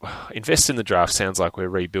to invest in the draft. Sounds like we're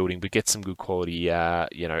rebuilding, but get some good quality,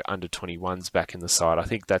 under 21s back in the side. I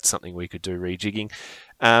think that's something we could do rejigging.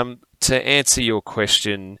 To answer your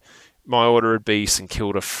question, my order would be St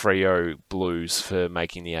Kilda, Freo, Blues for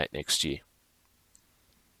making the 8 next year.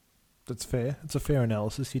 That's fair. It's a fair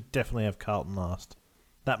analysis. You definitely have Carlton last.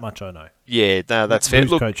 That much I know. Yeah, no, that's fair.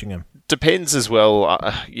 Who's coaching him? Depends as well.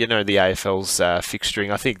 The AFL's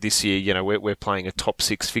fixturing. I think this year, we're playing a top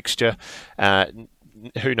 6 fixture.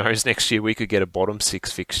 Who knows? Next year we could get a bottom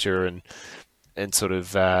 6 fixture and sort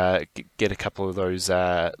of get a couple of those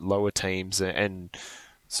lower teams and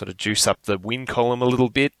sort of juice up the win column a little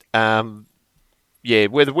bit. Whether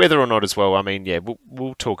or not as well. I mean,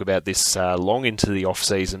 we'll talk about this long into the off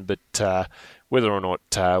season, but whether or not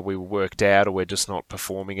we were worked out or we're just not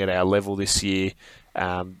performing at our level this year.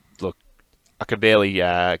 Look, I can barely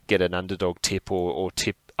get an underdog tip or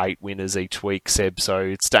tip 8 winners each week, Seb, so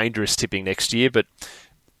it's dangerous tipping next year, but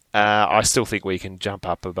I still think we can jump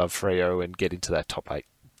up above Freo and get into that top 8.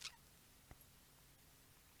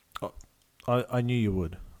 I knew you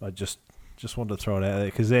would. I just wanted to throw it out there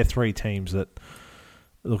because they're 3 teams that,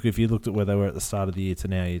 look, if you looked at where they were at the start of the year to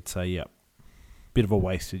now, you'd say, yep, bit of a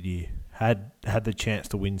wasted year. Had the chance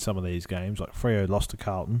to win some of these games. Like Freo lost to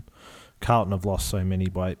Carlton. Carlton have lost so many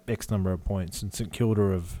by X number of points, and St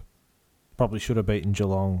Kilda have probably should have beaten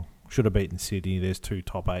Geelong, should have beaten Sydney. There's 2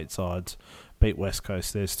 top 8 sides. Beat West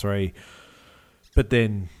Coast. There's 3. But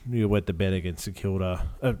then you went the bet against St Kilda,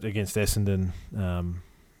 against Essendon. And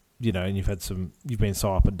you've been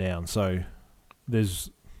so up and down. So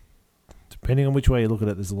there's, depending on which way you look at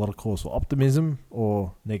it, there's a lot of cause for optimism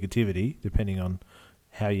or negativity, depending on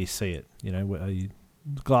how you see it. Are you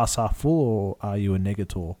glass half full or are you a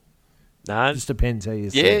negator? No, it just depends how you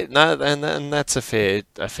see it. Yeah, no, and that's a fair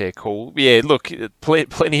call. Yeah, look,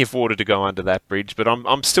 plenty of water to go under that bridge, but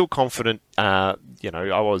I'm still confident. I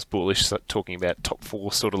was bullish talking about top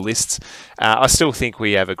 4 sort of lists. I still think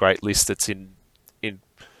we have a great list that's in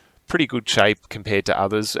pretty good shape compared to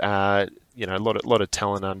others. A lot of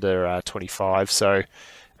talent under 25. So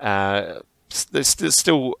there's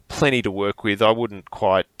still plenty to work with. I wouldn't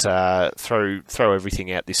quite throw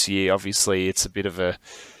everything out this year. Obviously, it's a bit of a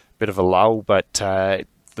lull, but the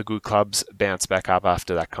good clubs bounce back up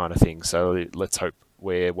after that kind of thing. So let's hope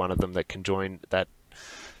we're one of them that can join that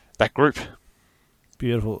group.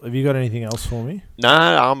 Beautiful. Have you got anything else for me? No,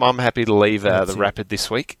 I'm happy to leave the Rapid this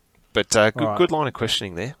week. But good line of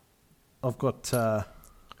questioning there. I've got a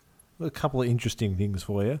couple of interesting things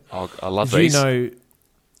for you. I love these. The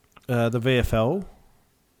VFL,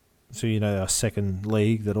 so our second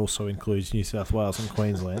league that also includes New South Wales and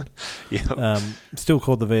Queensland, still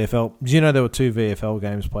called the VFL. Do you know there were 2 VFL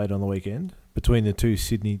games played on the weekend between the 2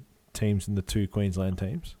 Sydney teams and the 2 Queensland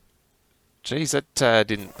teams? Geez, that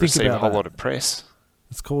didn't receive a whole lot of press.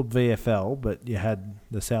 It's called VFL, but you had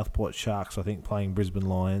the Southport Sharks, I think, playing Brisbane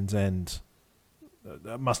Lions, and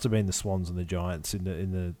it must have been the Swans and the Giants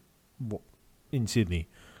in Sydney,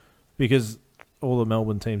 because all the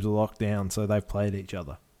Melbourne teams are locked down, so they've played each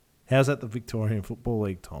other. How's that the Victorian Football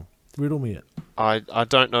League, Tom? Riddle me it. I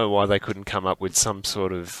don't know why they couldn't come up with some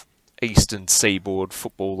sort of Eastern Seaboard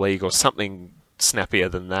Football League or something snappier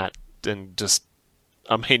than that. and just,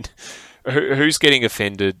 I mean, who's getting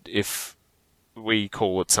offended if we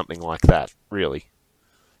call it something like that, really?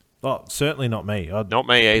 Oh, certainly not me. Not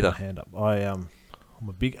me either. Hand up. I'm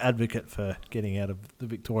a big advocate for getting out of the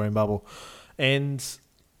Victorian bubble. And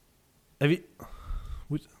I've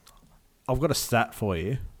got a stat for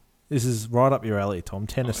you. This is right up your alley, Tom.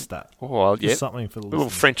 Tennis stat. Oh, well, yeah. Something for the little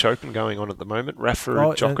listeners. French Open going on at the moment. Rafa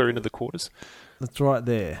and Joker into the quarters. That's right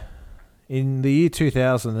there. In the year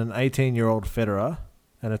 2000, an 18-year-old Federer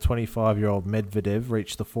and a 25-year-old Medvedev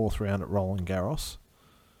reached the fourth round at Roland Garros.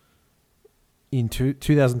 In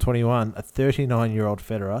 2021, a 39-year-old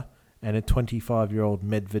Federer and a 25-year-old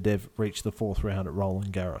Medvedev reached the fourth round at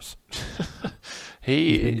Roland Garros.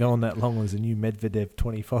 He's been going that long as a new Medvedev,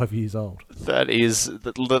 25 years old. That's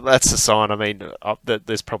a sign. I mean,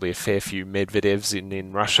 there's probably a fair few Medvedevs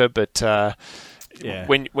in Russia, but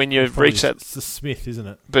when you reach that, it's the Smith, isn't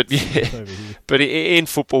it? But but in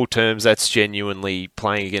football terms, that's genuinely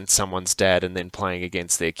playing against someone's dad and then playing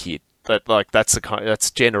against their kid. That's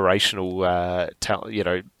generational,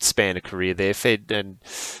 span of career there. Fed, and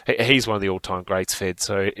he's one of the all-time greats, Fed.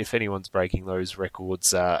 So if anyone's breaking those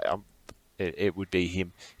records, it would be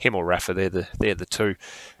him or Rafa. They're the two.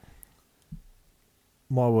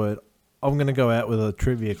 My word, I'm going to go out with a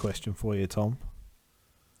trivia question for you, Tom.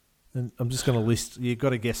 And I'm just going to list. You've got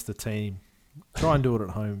to guess the team. Try and do it at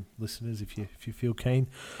home, listeners, if you feel keen.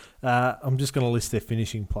 I'm just going to list their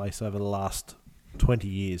finishing place over the last 20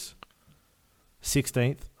 years.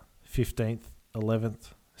 16th, 15th,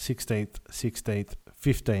 11th, 16th, 16th,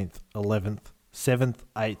 15th, 11th, 7th,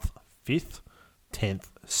 8th, 5th, 10th,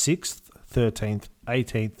 6th, 13th,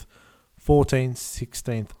 18th, 14th,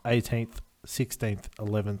 16th, 18th, 16th,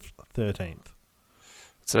 11th, 13th.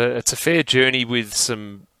 It's a fair journey with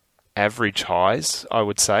some average highs, I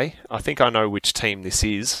would say. I think I know which team this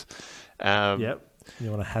is. Yep.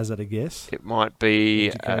 You want to hazard a guess? It might be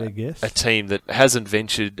a team that hasn't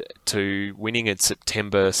ventured to winning in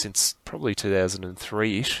September since probably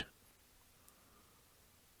 2003-ish.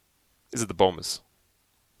 Is it the Bombers?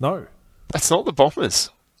 No. That's not the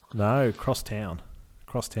Bombers. No, Crosstown.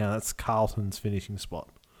 That's Carlton's finishing spot.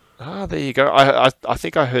 Ah, there you go. I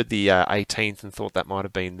think I heard the 18th and thought that might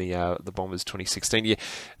have been the Bombers 2016. Yeah,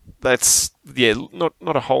 that's not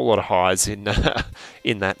a whole lot of highs in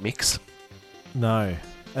that mix. No,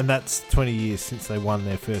 and that's 20 years since they won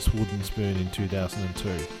their first wooden spoon in 2002.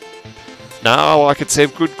 No, like it's a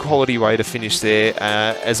good quality way to finish there.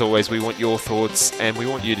 As always, we want your thoughts and we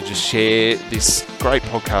want you to just share this great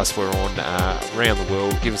podcast we're on around the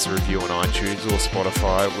world. Give us a review on iTunes or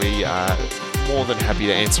Spotify. We are more than happy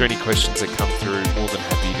to answer any questions that come through. More than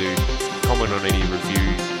happy to comment on any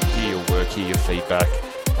review, hear your work, hear your feedback.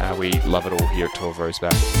 We love it all here at 12 Rows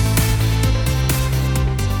Back.